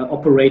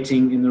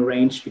operating in a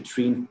range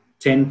between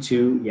 10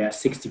 to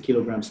 60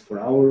 kilograms per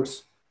hour,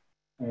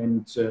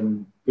 and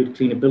good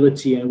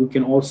cleanability. And we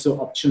can also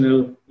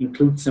optional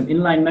include some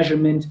inline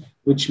measurement,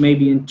 which may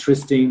be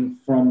interesting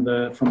from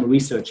a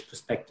research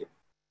perspective.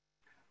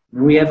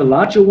 And we have a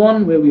larger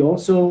one where we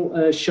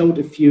also showed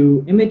a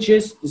few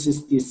images. This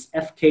is this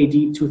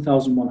FKD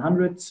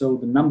 2100. So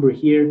the number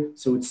here,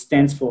 so it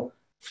stands for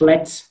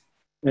flat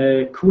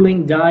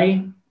cooling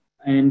die,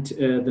 and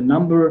the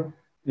number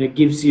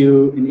gives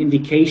you an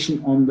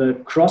indication on the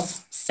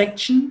cross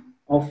section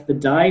of the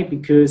die,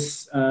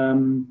 because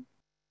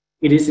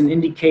it is an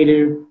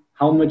indicator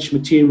how much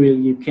material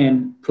you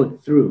can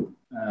put through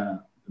the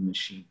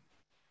machine.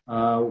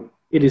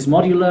 It is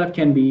modular,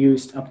 can be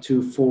used up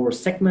to 4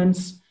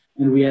 segments,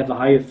 and we have a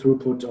higher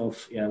throughput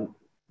of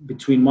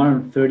between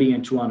 130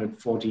 and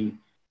 240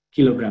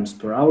 kilograms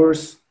per hour.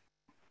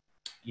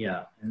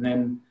 And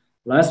then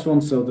last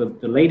one, so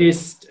the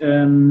latest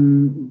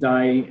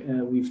die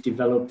we've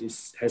developed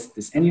has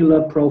this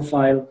annular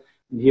profile,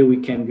 and here we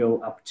can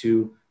go up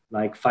to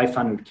like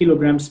 500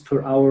 kilograms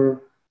per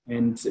hour.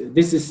 And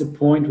this is the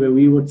point where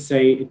we would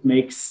say it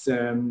makes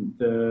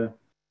the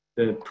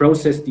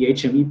process, the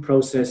HME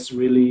process,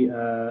 really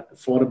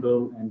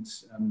affordable and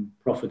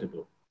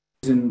profitable.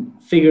 This is a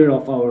figure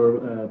of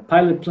our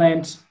pilot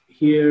plant.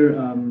 Here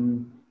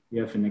we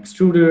have an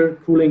extruder,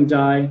 cooling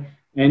die,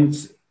 and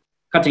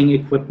cutting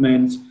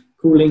equipment,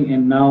 cooling,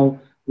 and now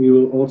we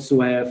will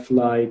also have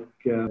like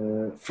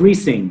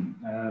freezing,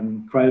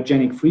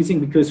 cryogenic freezing,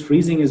 because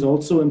freezing is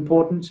also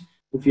important.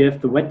 If you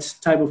have the wet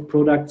type of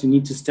product, you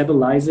need to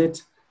stabilize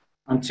it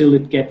until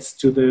it gets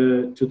to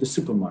the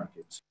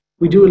supermarket.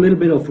 We do a little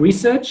bit of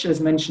research, as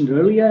mentioned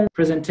earlier in the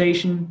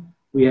presentation.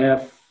 We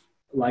have,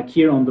 like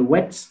here on the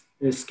wet,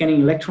 a scanning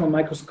electron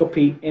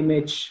microscopy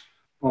image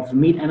of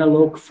meat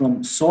analog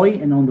from soy,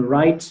 and on the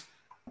right,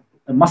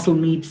 a muscle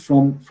meat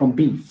from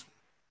beef.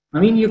 I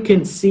mean, you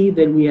can see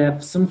that we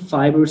have some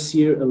fibers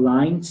here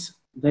aligned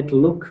that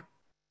look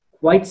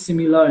quite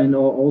similar and are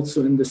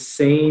also in the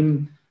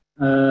same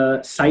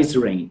size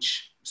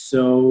range.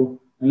 So,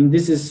 I mean,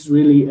 this is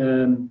really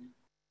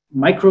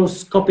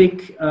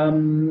microscopic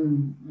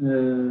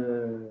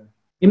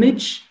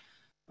image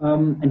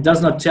and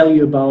does not tell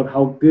you about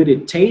how good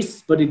it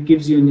tastes, but it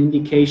gives you an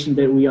indication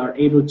that we are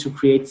able to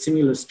create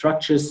similar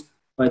structures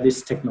by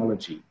this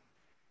technology.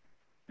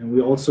 And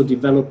we also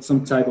developed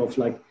some type of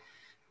like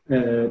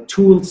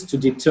tools to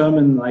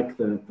determine like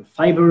the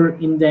fiber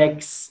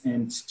index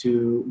and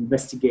to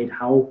investigate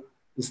how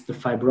is the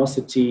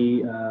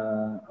fibrosity,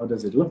 how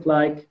does it look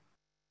like.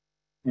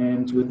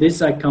 And with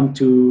this, I come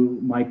to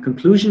my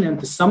conclusion and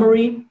the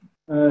summary,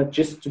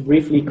 just to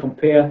briefly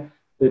compare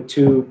the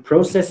two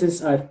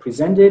processes I've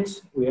presented.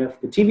 We have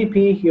the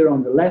TVP here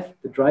on the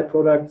left, the dry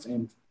products,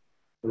 and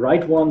the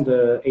right one,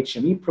 the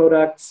HME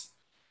products.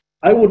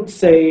 I would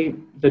say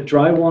the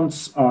dry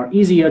ones are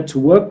easier to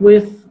work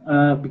with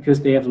because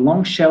they have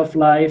long shelf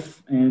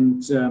life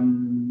and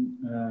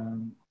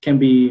can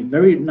be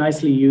very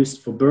nicely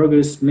used for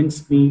burgers,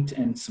 minced meat,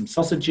 and some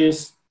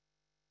sausages.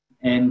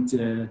 And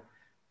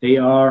they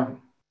are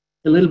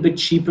a little bit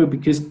cheaper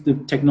because the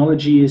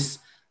technology is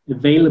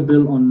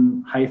available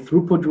on high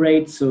throughput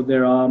rates. So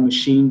there are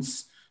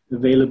machines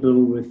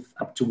available with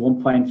up to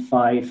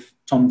 1.5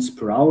 tons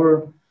per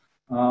hour.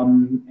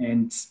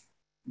 And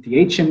the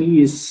HME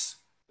is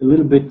a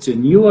little bit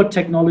newer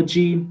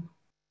technology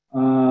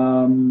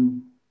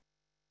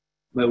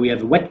where we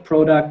have a wet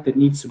product that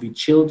needs to be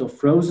chilled or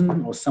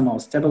frozen or somehow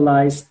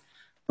stabilized,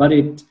 but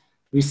it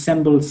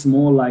resembles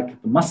more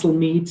like the muscle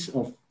meat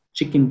of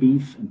chicken,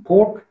 beef, and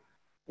pork.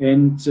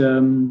 And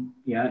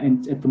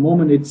and at the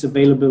moment it's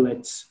available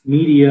at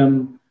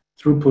medium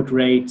throughput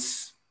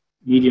rates,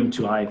 medium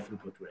to high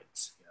throughput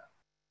rates.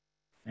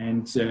 Yeah.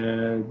 And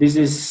this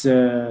is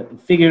a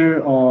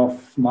figure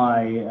of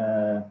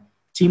my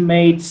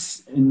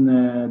teammates in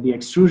the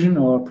extrusion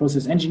or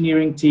process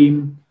engineering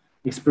team,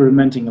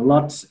 experimenting a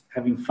lot,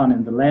 having fun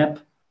in the lab.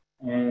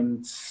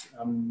 And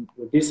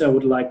with this, I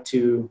would like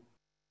to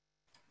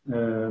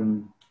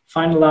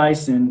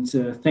finalize and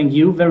thank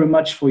you very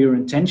much for your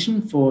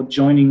attention, for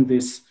joining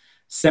this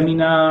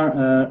seminar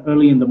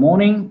early in the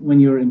morning when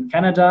you're in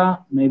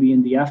Canada, maybe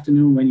in the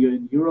afternoon when you're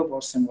in Europe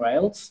or somewhere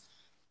else.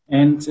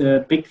 And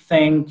big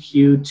thank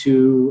you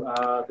to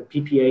the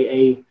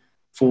PPAA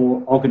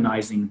for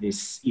organizing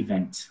this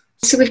event.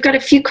 So we've got a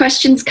few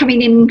questions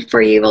coming in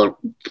for you,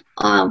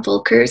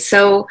 Volker.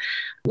 So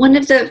one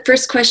of the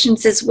first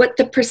questions is what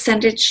the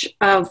percentage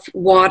of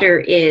water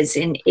is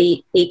in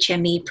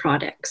HME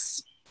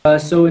products.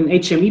 So in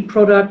HME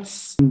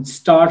products,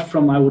 start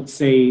from, I would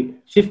say,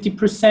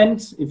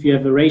 50% if you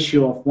have a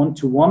ratio of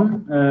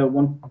 1:1,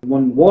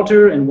 one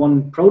water and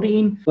one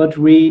protein. But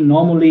we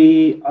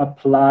normally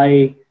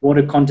apply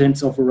water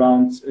contents of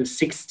around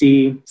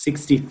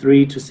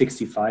 63 to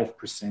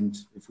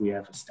 65% if we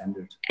have a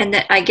standard. And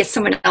then I guess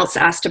someone else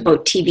asked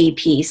about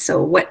TVP.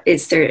 So what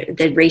is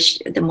the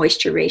ratio, the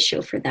moisture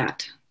ratio for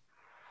that?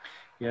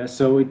 Yeah,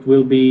 so it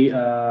will be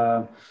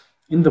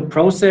in the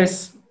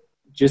process,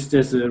 just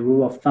as a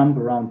rule of thumb,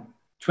 around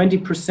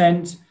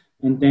 20%,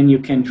 and then you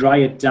can dry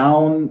it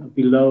down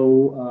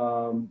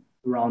below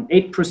around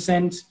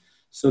 8%,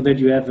 so that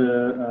you have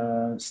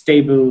a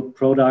stable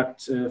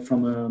product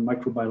from a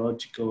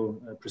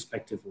microbiological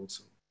perspective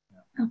also.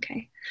 Yeah.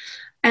 Okay.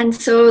 And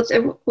so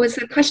there was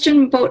a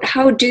question about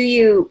how do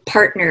you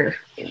partner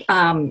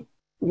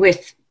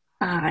with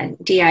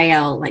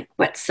DIL? Like,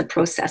 what's the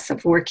process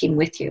of working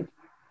with you?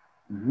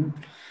 Mm-hmm.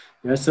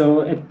 Yeah,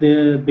 so at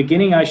the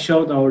beginning, I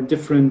showed our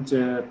different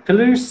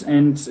pillars,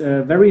 and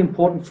very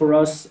important for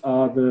us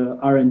are the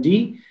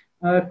R&D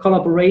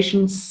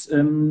collaborations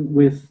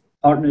with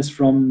partners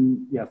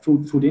from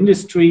food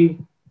industry.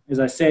 As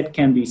I said,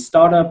 can be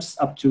startups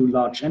up to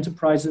large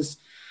enterprises.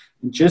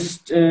 And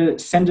just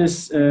send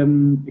us a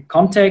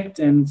contact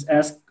and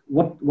ask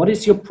what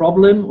is your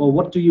problem, or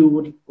what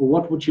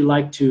would you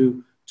like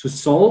to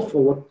solve,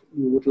 or what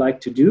you would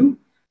like to do.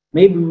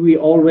 Maybe we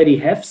already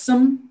have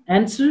some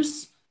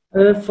answers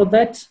for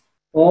that,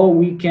 or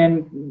we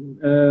can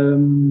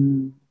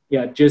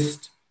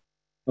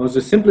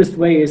the simplest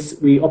way is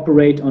we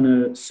operate on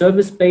a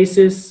service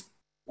basis,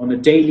 on a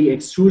daily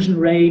extrusion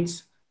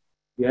rate.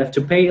 You have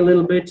to pay a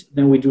little bit,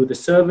 then we do the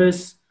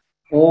service,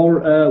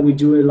 or we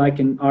do it like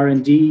an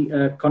R&D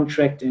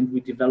contract and we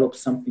develop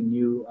something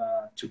new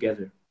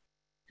together.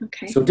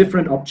 Okay. So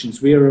different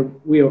options. We are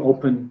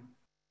open.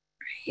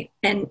 Right.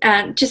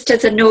 And just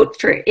as a note,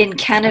 for in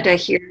Canada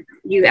here,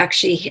 you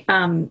actually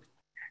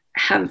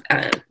have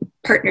a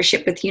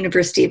partnership with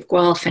University of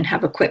Guelph and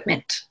have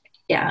equipment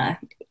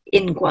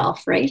in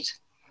Guelph, right?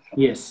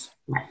 Yes.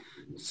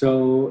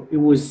 So it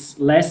was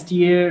last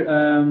year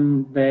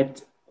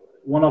that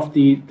one of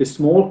the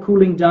small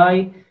cooling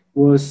die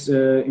was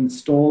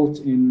installed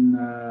in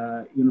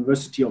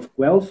University of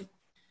Guelph.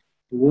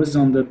 It was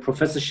on the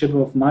professorship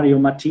of Mario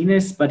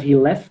Martinez, but he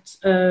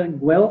left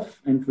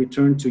Guelph and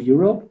returned to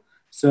Europe.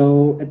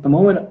 So at the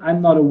moment,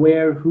 I'm not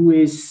aware who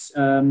is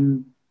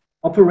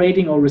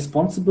operating or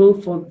responsible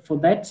for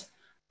that.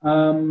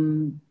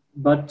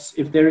 but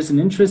if there is an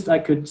interest, I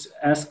could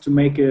ask to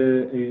make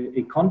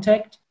a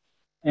contact,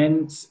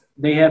 and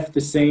they have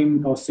the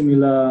same or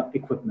similar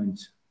equipment.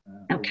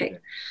 Okay.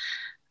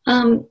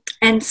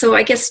 And so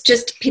I guess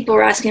just people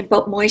are asking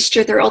about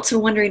moisture. They're also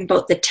wondering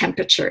about the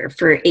temperature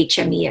for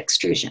HME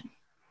extrusion.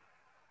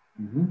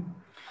 Mm-hmm.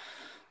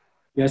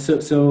 Yeah,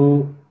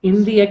 so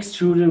in the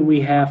extruder,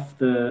 we have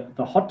the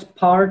hot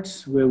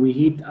part where we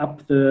heat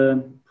up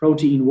the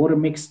protein water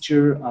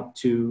mixture up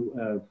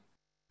to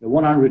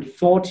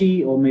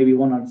 140 or maybe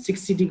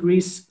 160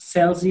 degrees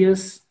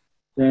Celsius.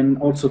 Then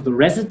also the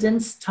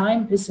residence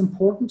time is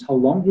important. How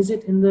long is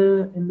it in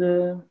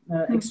the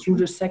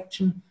extruder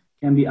section?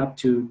 Can be up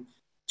to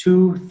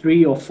 2,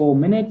 3, or 4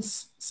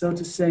 minutes, so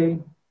to say.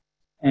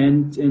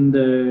 And in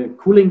the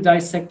cooling die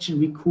section,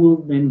 we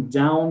cool then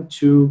down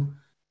to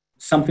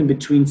something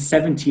between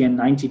 70 and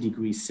 90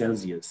 degrees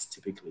Celsius,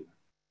 typically.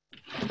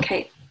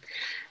 Okay.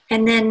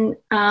 And then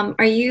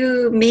are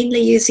you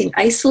mainly using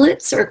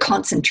isolates or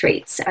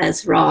concentrates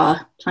as raw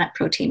plant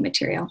protein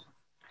material?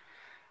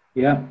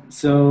 Yeah,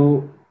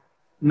 so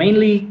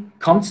mainly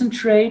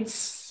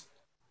concentrates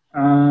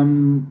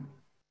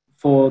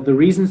for the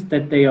reasons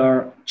that they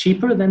are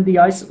cheaper than the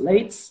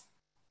isolates.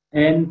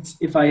 And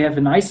if I have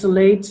an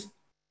isolate,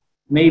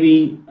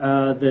 maybe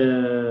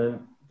the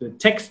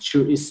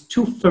texture is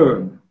too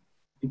firm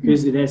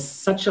because it has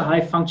such a high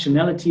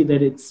functionality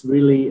that it's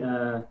really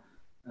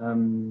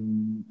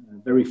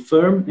very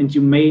firm, and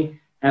you may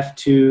have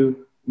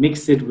to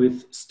mix it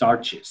with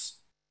starches.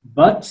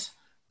 But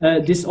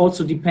this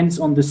also depends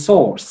on the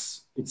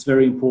source. It's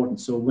very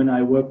important. So when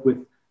I work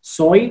with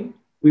soy,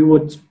 we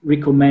would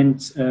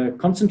recommend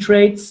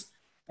concentrates,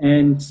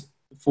 and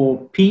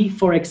for pea,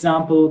 for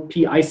example,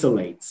 pea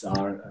isolates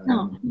are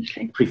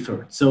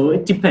preferred. So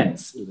it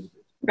depends a little bit.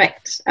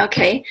 Right.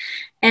 Okay.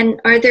 And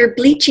are there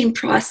bleaching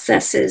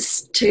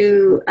processes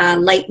to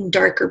lighten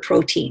darker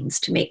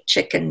proteins to make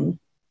chicken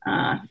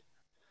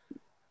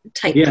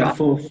type? Yeah,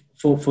 for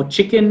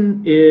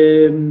chicken,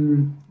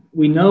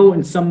 we know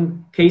in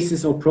some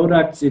cases or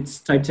products it's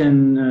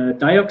titan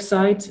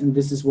dioxide, and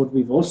this is what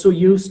we've also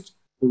used.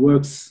 It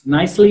works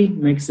nicely,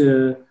 makes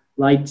a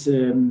light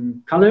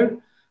color.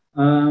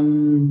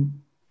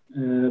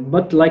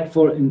 But like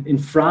in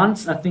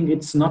France, I think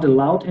it's not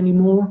allowed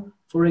anymore,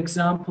 for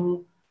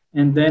example.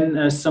 And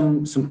then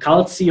some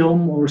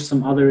calcium or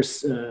some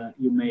others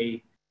you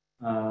may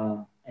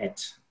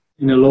add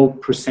in a low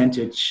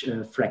percentage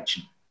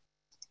fraction.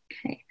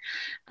 Okay.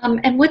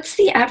 And what's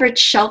the average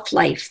shelf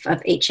life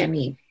of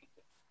HME?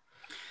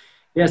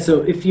 Yeah,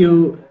 so if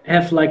you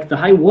have like the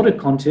high water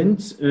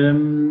content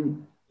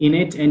in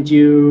it, and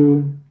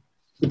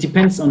it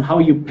depends on how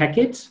you pack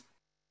it.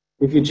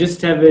 If you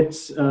just have it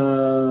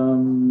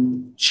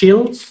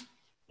chilled,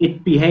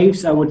 it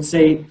behaves, I would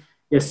say,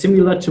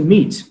 similar to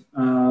meat.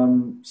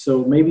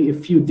 So maybe a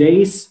few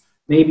days,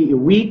 maybe a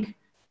week.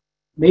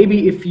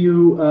 Maybe if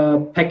you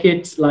pack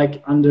it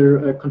like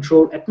under a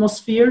controlled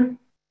atmosphere,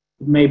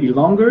 it may be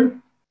longer.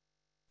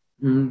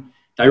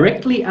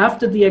 Directly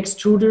after the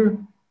extruder,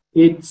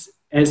 it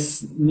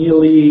has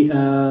nearly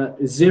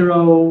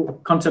zero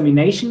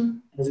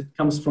contamination as it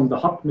comes from the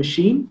hot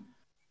machine,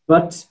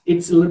 but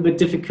it's a little bit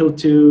difficult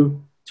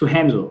to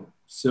handle.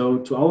 So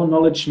to our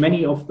knowledge,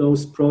 many of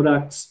those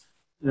products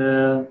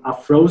are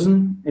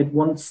frozen at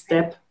one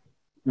step,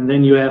 and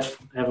then you have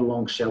a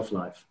long shelf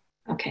life.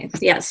 Okay,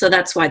 yeah, so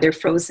that's why they're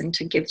frozen,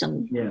 to give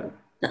them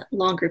the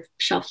longer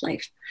shelf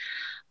life.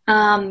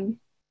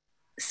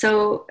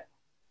 So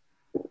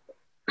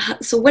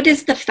what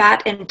is the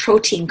fat and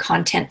protein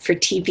content for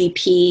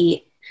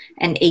TVP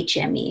and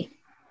HME?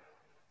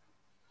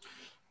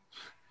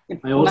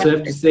 I also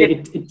have to say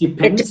it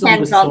depends on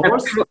the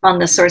source. On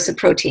the source of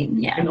protein,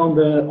 yeah. And on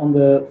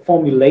the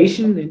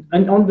formulation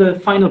and on the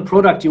final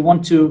product you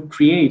want to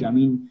create. I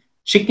mean,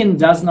 chicken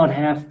does not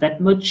have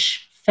that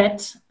much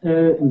fat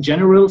in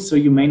general, so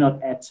you may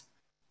not add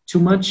too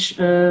much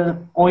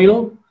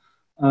oil.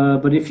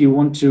 But if you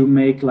want to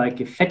make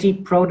like a fatty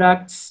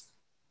products,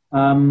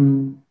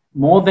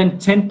 more than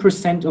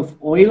 10% of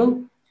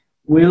oil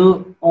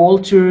will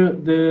alter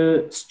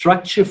the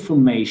structure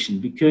formation,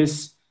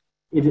 because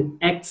it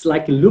acts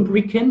like a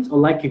lubricant or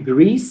like a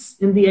grease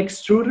in the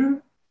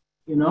extruder,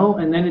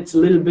 and then it's a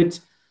little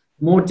bit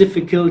more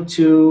difficult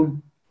to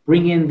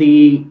bring in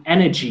the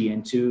energy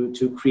and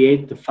to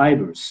create the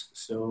fibers.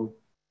 So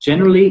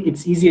generally,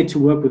 it's easier to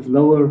work with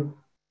lower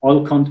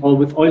oil content or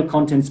with oil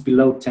contents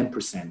below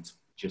 10%,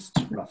 just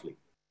roughly.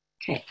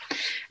 Okay.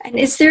 And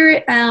is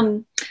there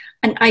an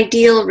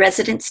ideal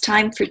residence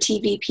time for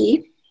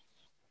TVP?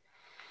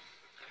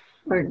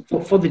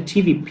 For the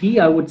TVP,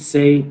 I would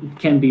say it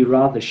can be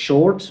rather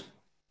short,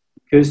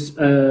 because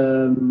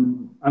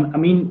I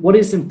mean, what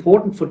is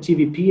important for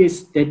TVP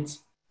is that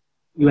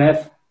you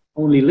have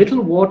only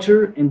little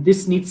water, and the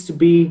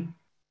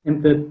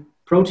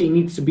protein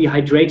needs to be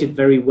hydrated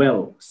very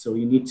well. So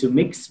you need to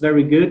mix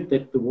very good,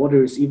 that the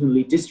water is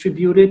evenly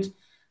distributed.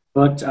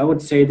 But I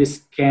would say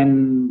this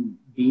can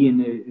be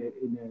in a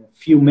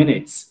few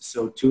minutes,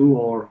 so 2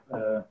 or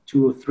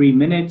 3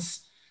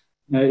 minutes.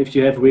 If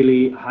you have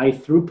really high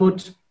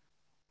throughput.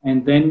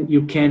 and then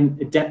you can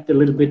adapt a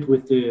little bit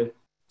with the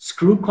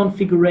screw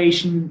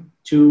configuration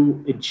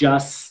to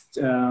adjust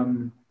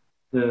the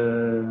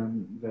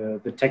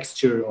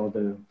texture or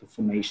the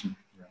formation.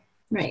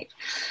 Right.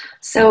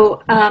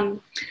 So,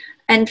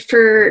 and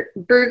for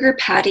burger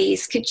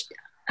patties, can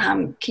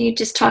you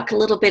just talk a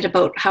little bit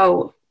about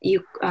how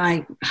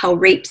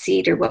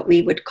rapeseed, or what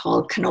we would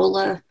call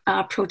canola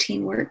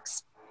protein,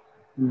 works?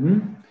 Mm-hmm.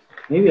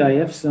 Maybe I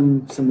have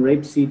some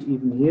rapeseed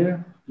even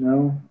here.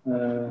 No,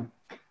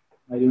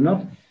 I do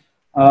not.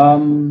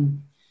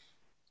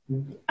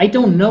 I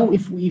don't know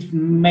if we've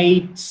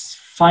made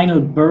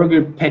final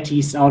burger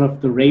patties out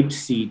of the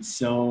rapeseed,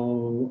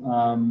 so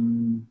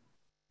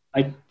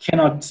I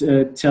cannot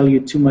tell you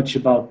too much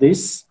about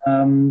this.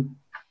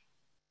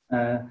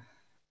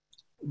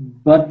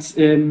 But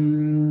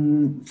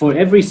for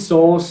every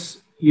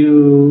sauce,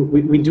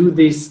 we do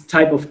this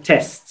type of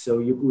test. So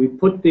we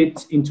put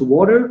it into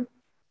water.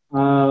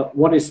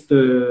 What is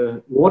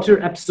the water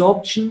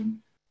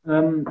absorption,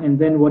 and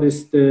then what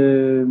is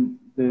the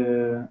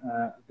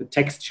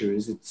texture?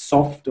 Is it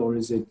soft or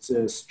is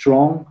it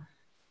strong?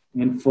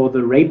 And for the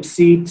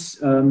rapeseed,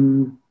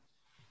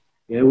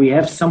 we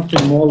have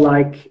something more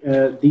like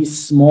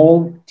these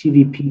small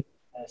TVP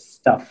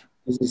stuff.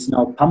 This is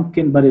now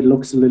pumpkin, but it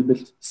looks a little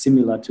bit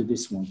similar to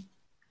this one.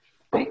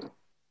 Right.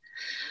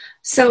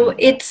 So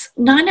it's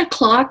 9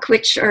 o'clock,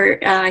 which are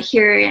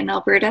here in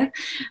Alberta,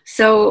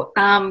 so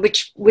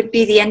which would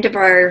be the end of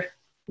our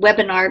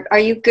webinar. Are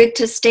you good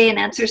to stay and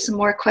answer some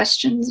more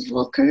questions,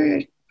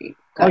 Volker?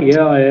 Oh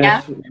yeah, I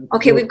have. Yeah.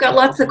 Okay, we've got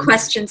lots of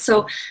questions.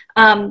 So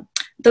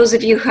those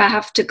of you who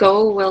have to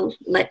go, we'll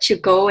let you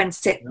go and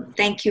say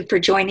thank you for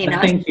joining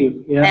us. Thank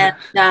you. Yeah.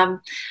 And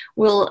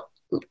we'll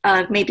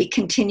maybe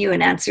continue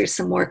and answer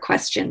some more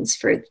questions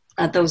for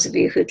those of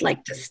you who'd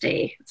like to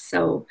stay.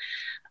 So.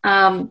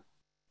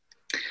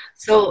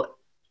 So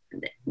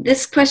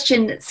this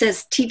question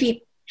says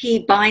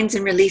TVP binds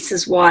and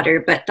releases water,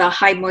 but the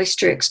high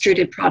moisture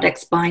extruded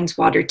products binds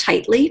water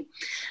tightly,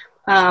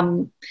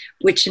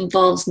 which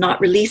involves not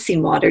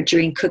releasing water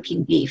during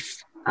cooking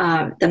beef,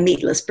 the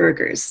meatless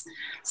burgers.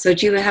 So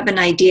do you have an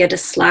idea to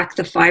slack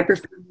the fiber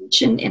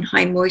formation in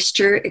high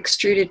moisture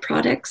extruded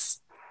products?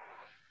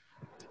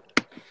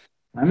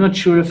 I'm not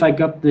sure if I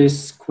got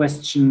this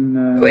question.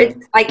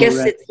 I guess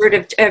it's sort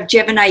of, do you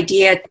have an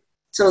idea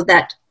so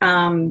that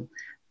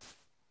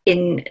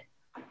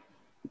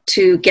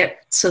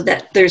so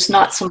that there's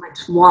not so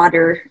much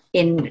water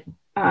in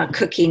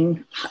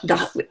cooking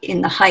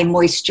in the high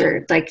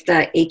moisture, like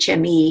the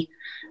HME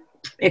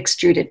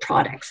extruded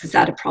products? Is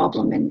that a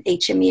problem in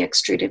HME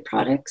extruded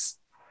products?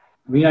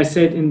 I mean, I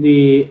said in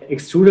the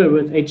extruder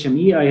with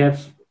HME, I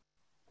have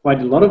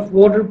quite a lot of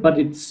water, but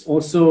it's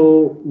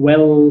also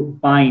well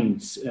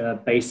binds,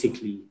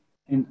 basically.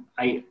 And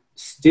I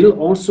still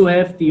also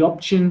have the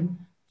option,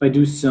 if I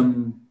do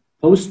some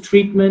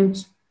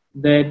post-treatment,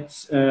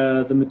 that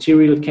the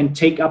material can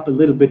take up a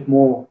little bit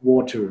more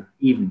water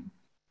even.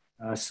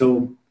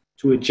 So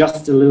to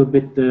adjust a little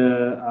bit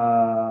the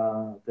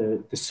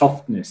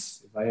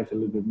softness. If I have a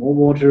little bit more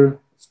water,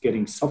 it's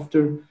getting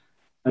softer.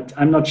 But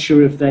I'm not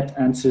sure if that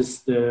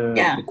answers the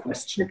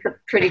question. It's a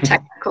pretty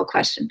technical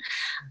question.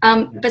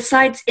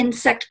 Besides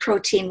insect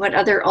protein, what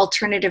other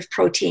alternative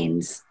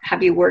proteins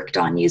have you worked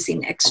on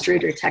using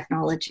extruder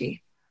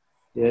technology?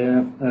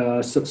 Yeah,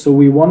 so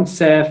we once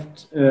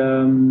had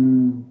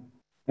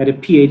a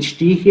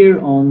PhD here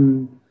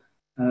on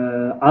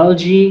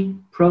algae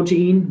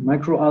protein,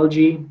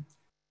 microalgae.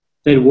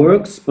 That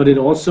works, but it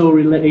also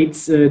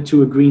relates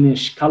to a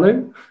greenish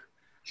color.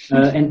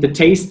 And the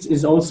taste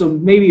is also,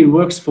 maybe it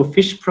works for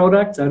fish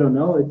products. I don't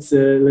know. It's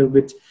a little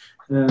bit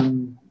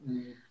different.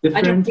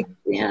 I don't think,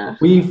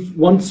 We've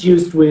once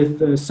used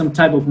with some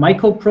type of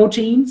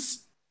mycoproteins.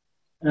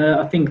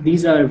 I think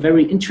these are a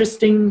very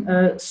interesting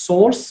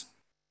source.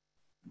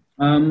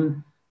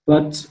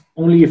 But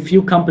only a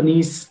few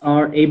companies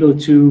are able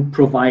to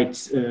provide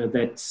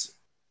that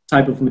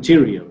type of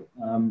material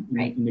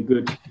in a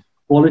good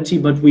quality.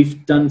 But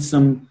we've done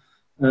some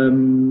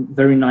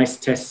very nice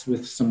tests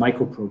with some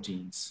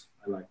mycoproteins.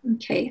 I like that.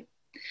 Okay.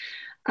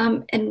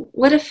 And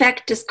what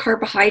effect does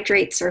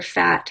carbohydrates or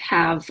fat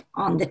have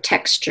on the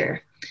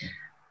texture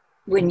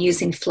when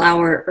using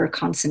flour or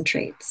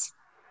concentrates?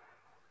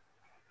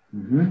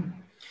 Mm-hmm.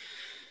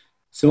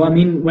 So, I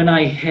mean, when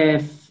I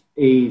have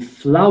a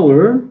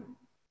flour,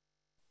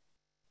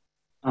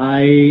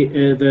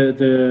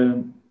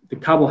 the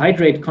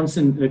carbohydrate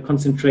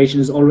concentration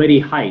is already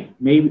high,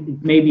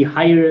 maybe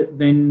higher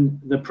than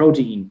the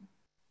protein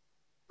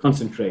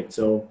concentrate.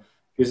 So,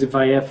 because if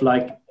I have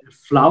like a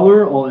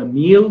flour or a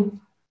meal,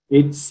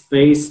 it's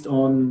based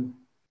on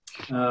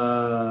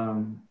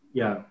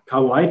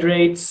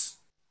carbohydrates,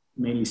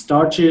 mainly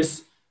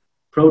starches,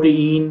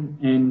 protein,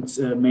 and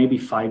maybe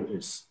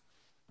fibers.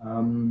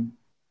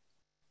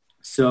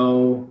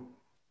 So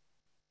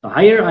the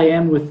higher I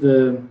am with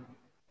the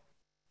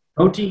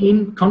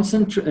protein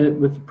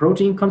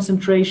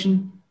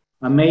concentration,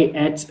 I may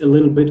add a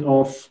little bit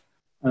of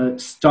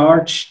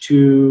starch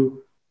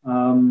to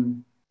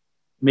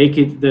make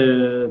it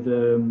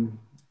the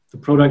the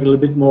product a little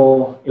bit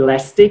more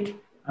elastic,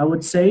 I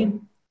would say.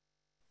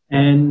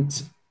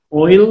 And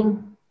oil,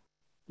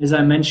 as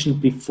I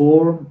mentioned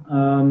before,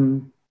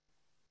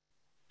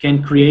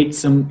 can create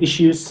some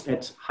issues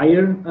at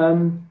higher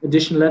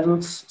addition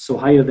levels, so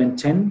higher than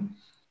 10.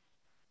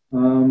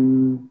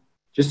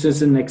 Just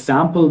as an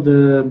example,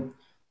 the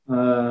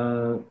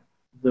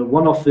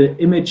one of the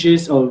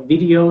images or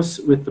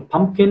videos with the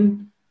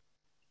pumpkin,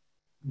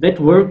 that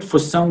worked for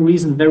some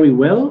reason very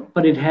well,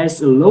 but it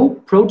has a low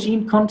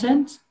protein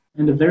content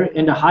and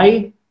a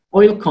high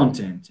oil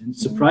content, and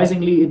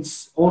surprisingly,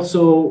 it's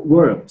also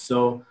worked.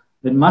 So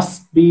that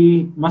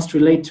must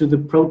relate to the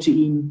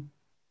protein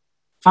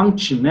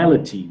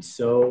functionality.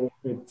 So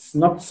it's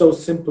not so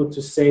simple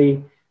to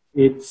say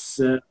it's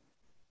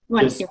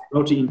just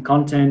protein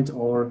content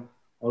or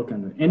all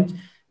kind of. And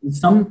in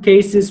some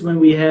cases, when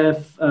we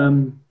have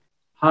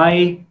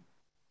high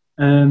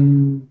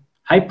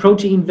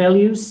protein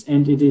values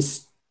and it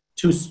is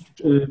too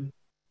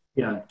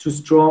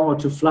strong or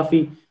too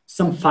fluffy,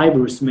 some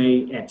fibers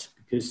may add,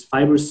 because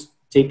fibers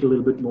take a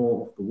little bit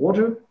more of the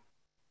water,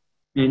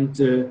 and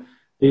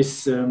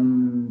this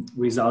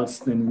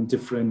results in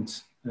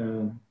different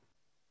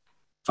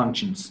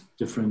functions,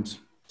 different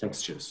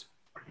textures.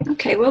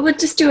 Okay, well, we'll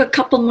just do a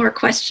couple more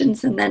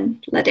questions and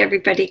then let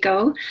everybody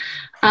go.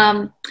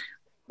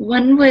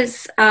 One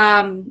was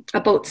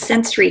about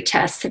sensory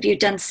tests. Have you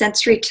done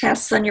sensory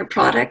tests on your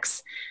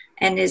products?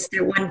 And is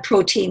there one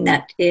protein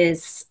that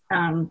is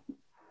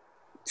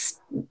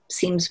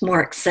seems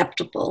more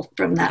acceptable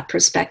from that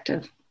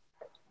perspective?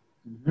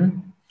 Mm-hmm.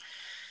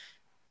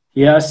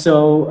 Yeah,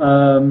 so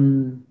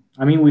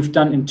I mean, we've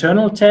done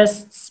internal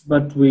tests,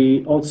 but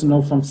we also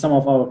know from some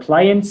of our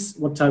clients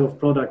what type of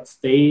products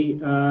they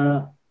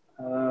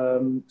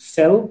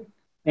sell.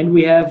 And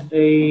we have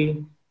a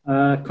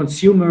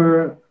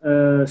consumer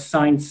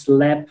science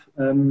lab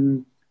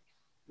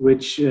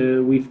which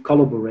we've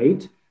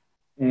collaborate.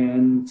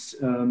 And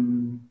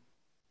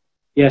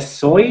yes,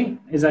 soy,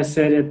 as I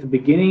said at the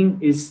beginning,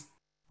 is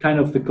kind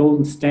of the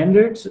golden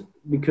standard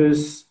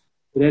because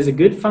it has a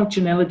good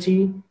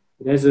functionality,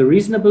 it has a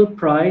reasonable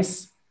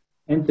price,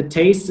 and the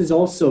taste is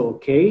also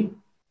okay.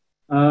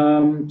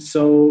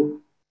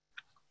 So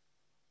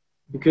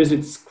because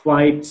it's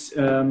quite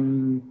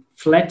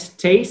flat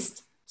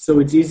taste, so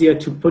it's easier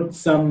to put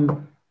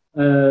some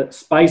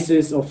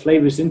spices or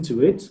flavors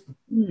into it.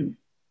 And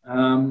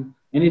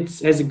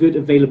it has a good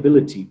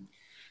availability.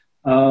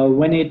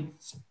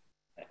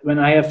 When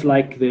I have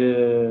like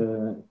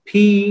the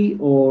pea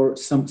or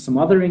some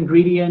other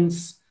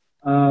ingredients,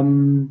 I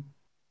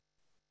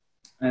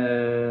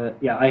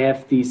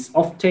have these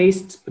off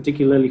tastes,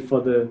 particularly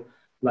for the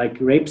like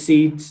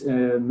rapeseed,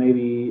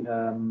 maybe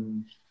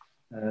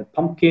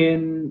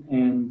pumpkin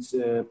and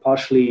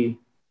partially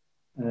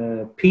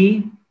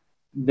pea.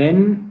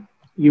 Then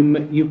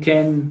you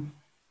can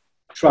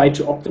try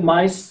to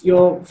optimize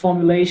your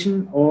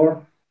formulation,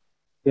 or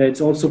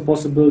it's also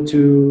possible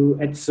to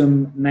add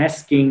some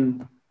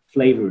masking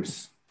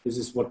flavors. This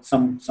is what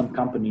some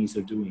companies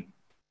are doing.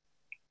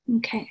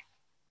 Okay.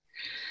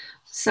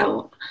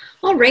 So,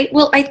 all right.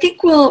 Well, I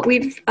think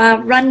we've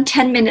run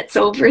 10 minutes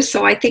over,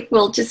 so I think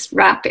we'll just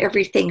wrap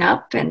everything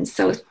up. And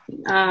so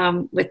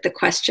with the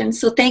questions.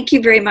 So thank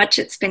you very much.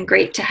 It's been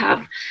great to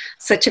have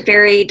such a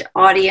varied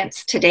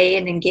audience today,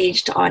 an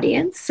engaged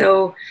audience.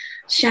 So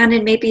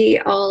Shannon, maybe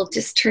I'll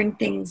just turn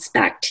things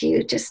back to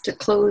you just to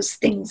close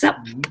things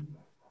up.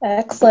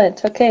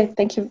 Excellent. Okay.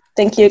 Thank you.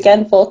 Thank you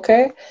again,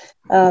 Volker.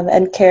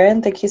 And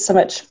Karen, thank you so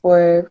much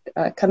for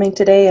coming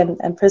today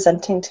and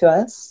presenting to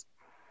us.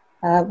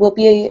 We'll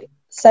be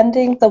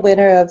sending the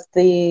winner of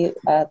the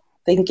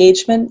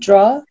engagement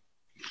draw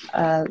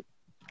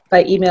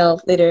by email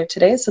later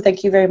today. So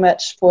thank you very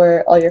much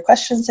for all your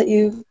questions that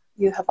you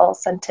have all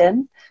sent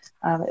in.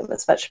 It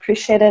was much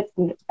appreciated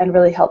and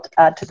really helped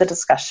add to the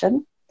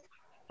discussion.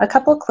 A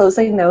couple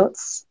closing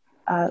notes.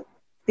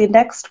 The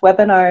next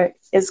webinar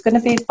is going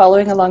to be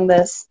following along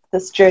this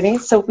journey.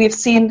 So we've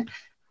seen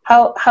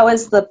how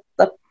is the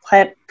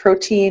plant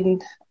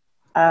protein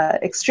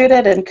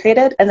extruded and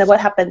created, and then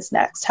what happens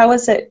next? How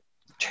is it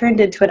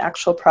turned into an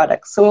actual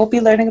product? So we'll be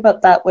learning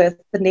about that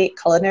with the NATE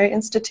Culinary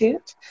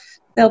Institute.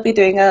 They'll be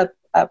doing a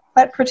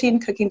plant protein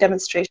cooking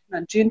demonstration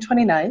on June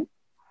 29th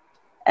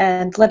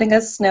and letting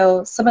us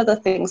know some of the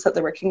things that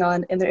they're working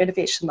on in their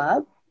innovation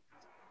lab.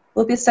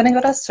 We'll be sending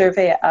out a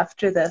survey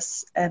after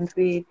this, and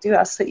we do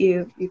ask that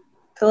you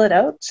fill it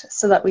out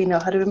so that we know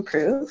how to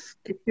improve.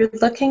 If you're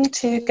looking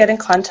to get in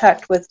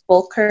contact with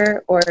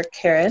Volker or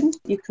Karen,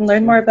 you can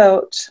learn more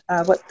about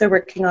what they're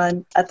working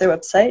on at their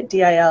website,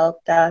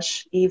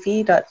 dil-ev.de.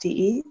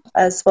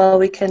 As well,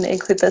 we can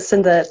include this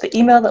in the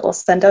email that we'll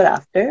send out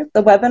after.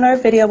 The webinar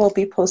video will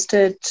be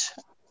posted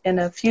in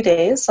a few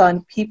days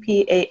on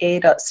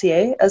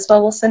ppaa.ca. As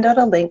well, we'll send out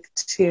a link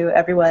to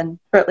everyone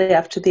shortly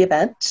after the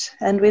event.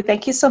 And we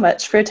thank you so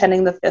much for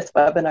attending the 5th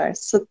webinar.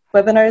 So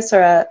webinars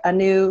are a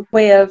new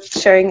way of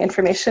sharing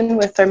information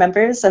with our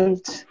members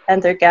and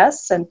their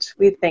guests. And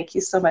we thank you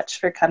so much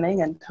for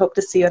coming and hope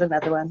to see you at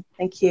another one.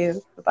 Thank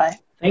you. Bye-bye.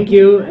 Thank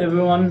you,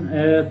 everyone.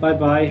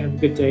 Bye-bye. Have a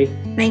good day.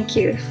 Thank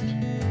you.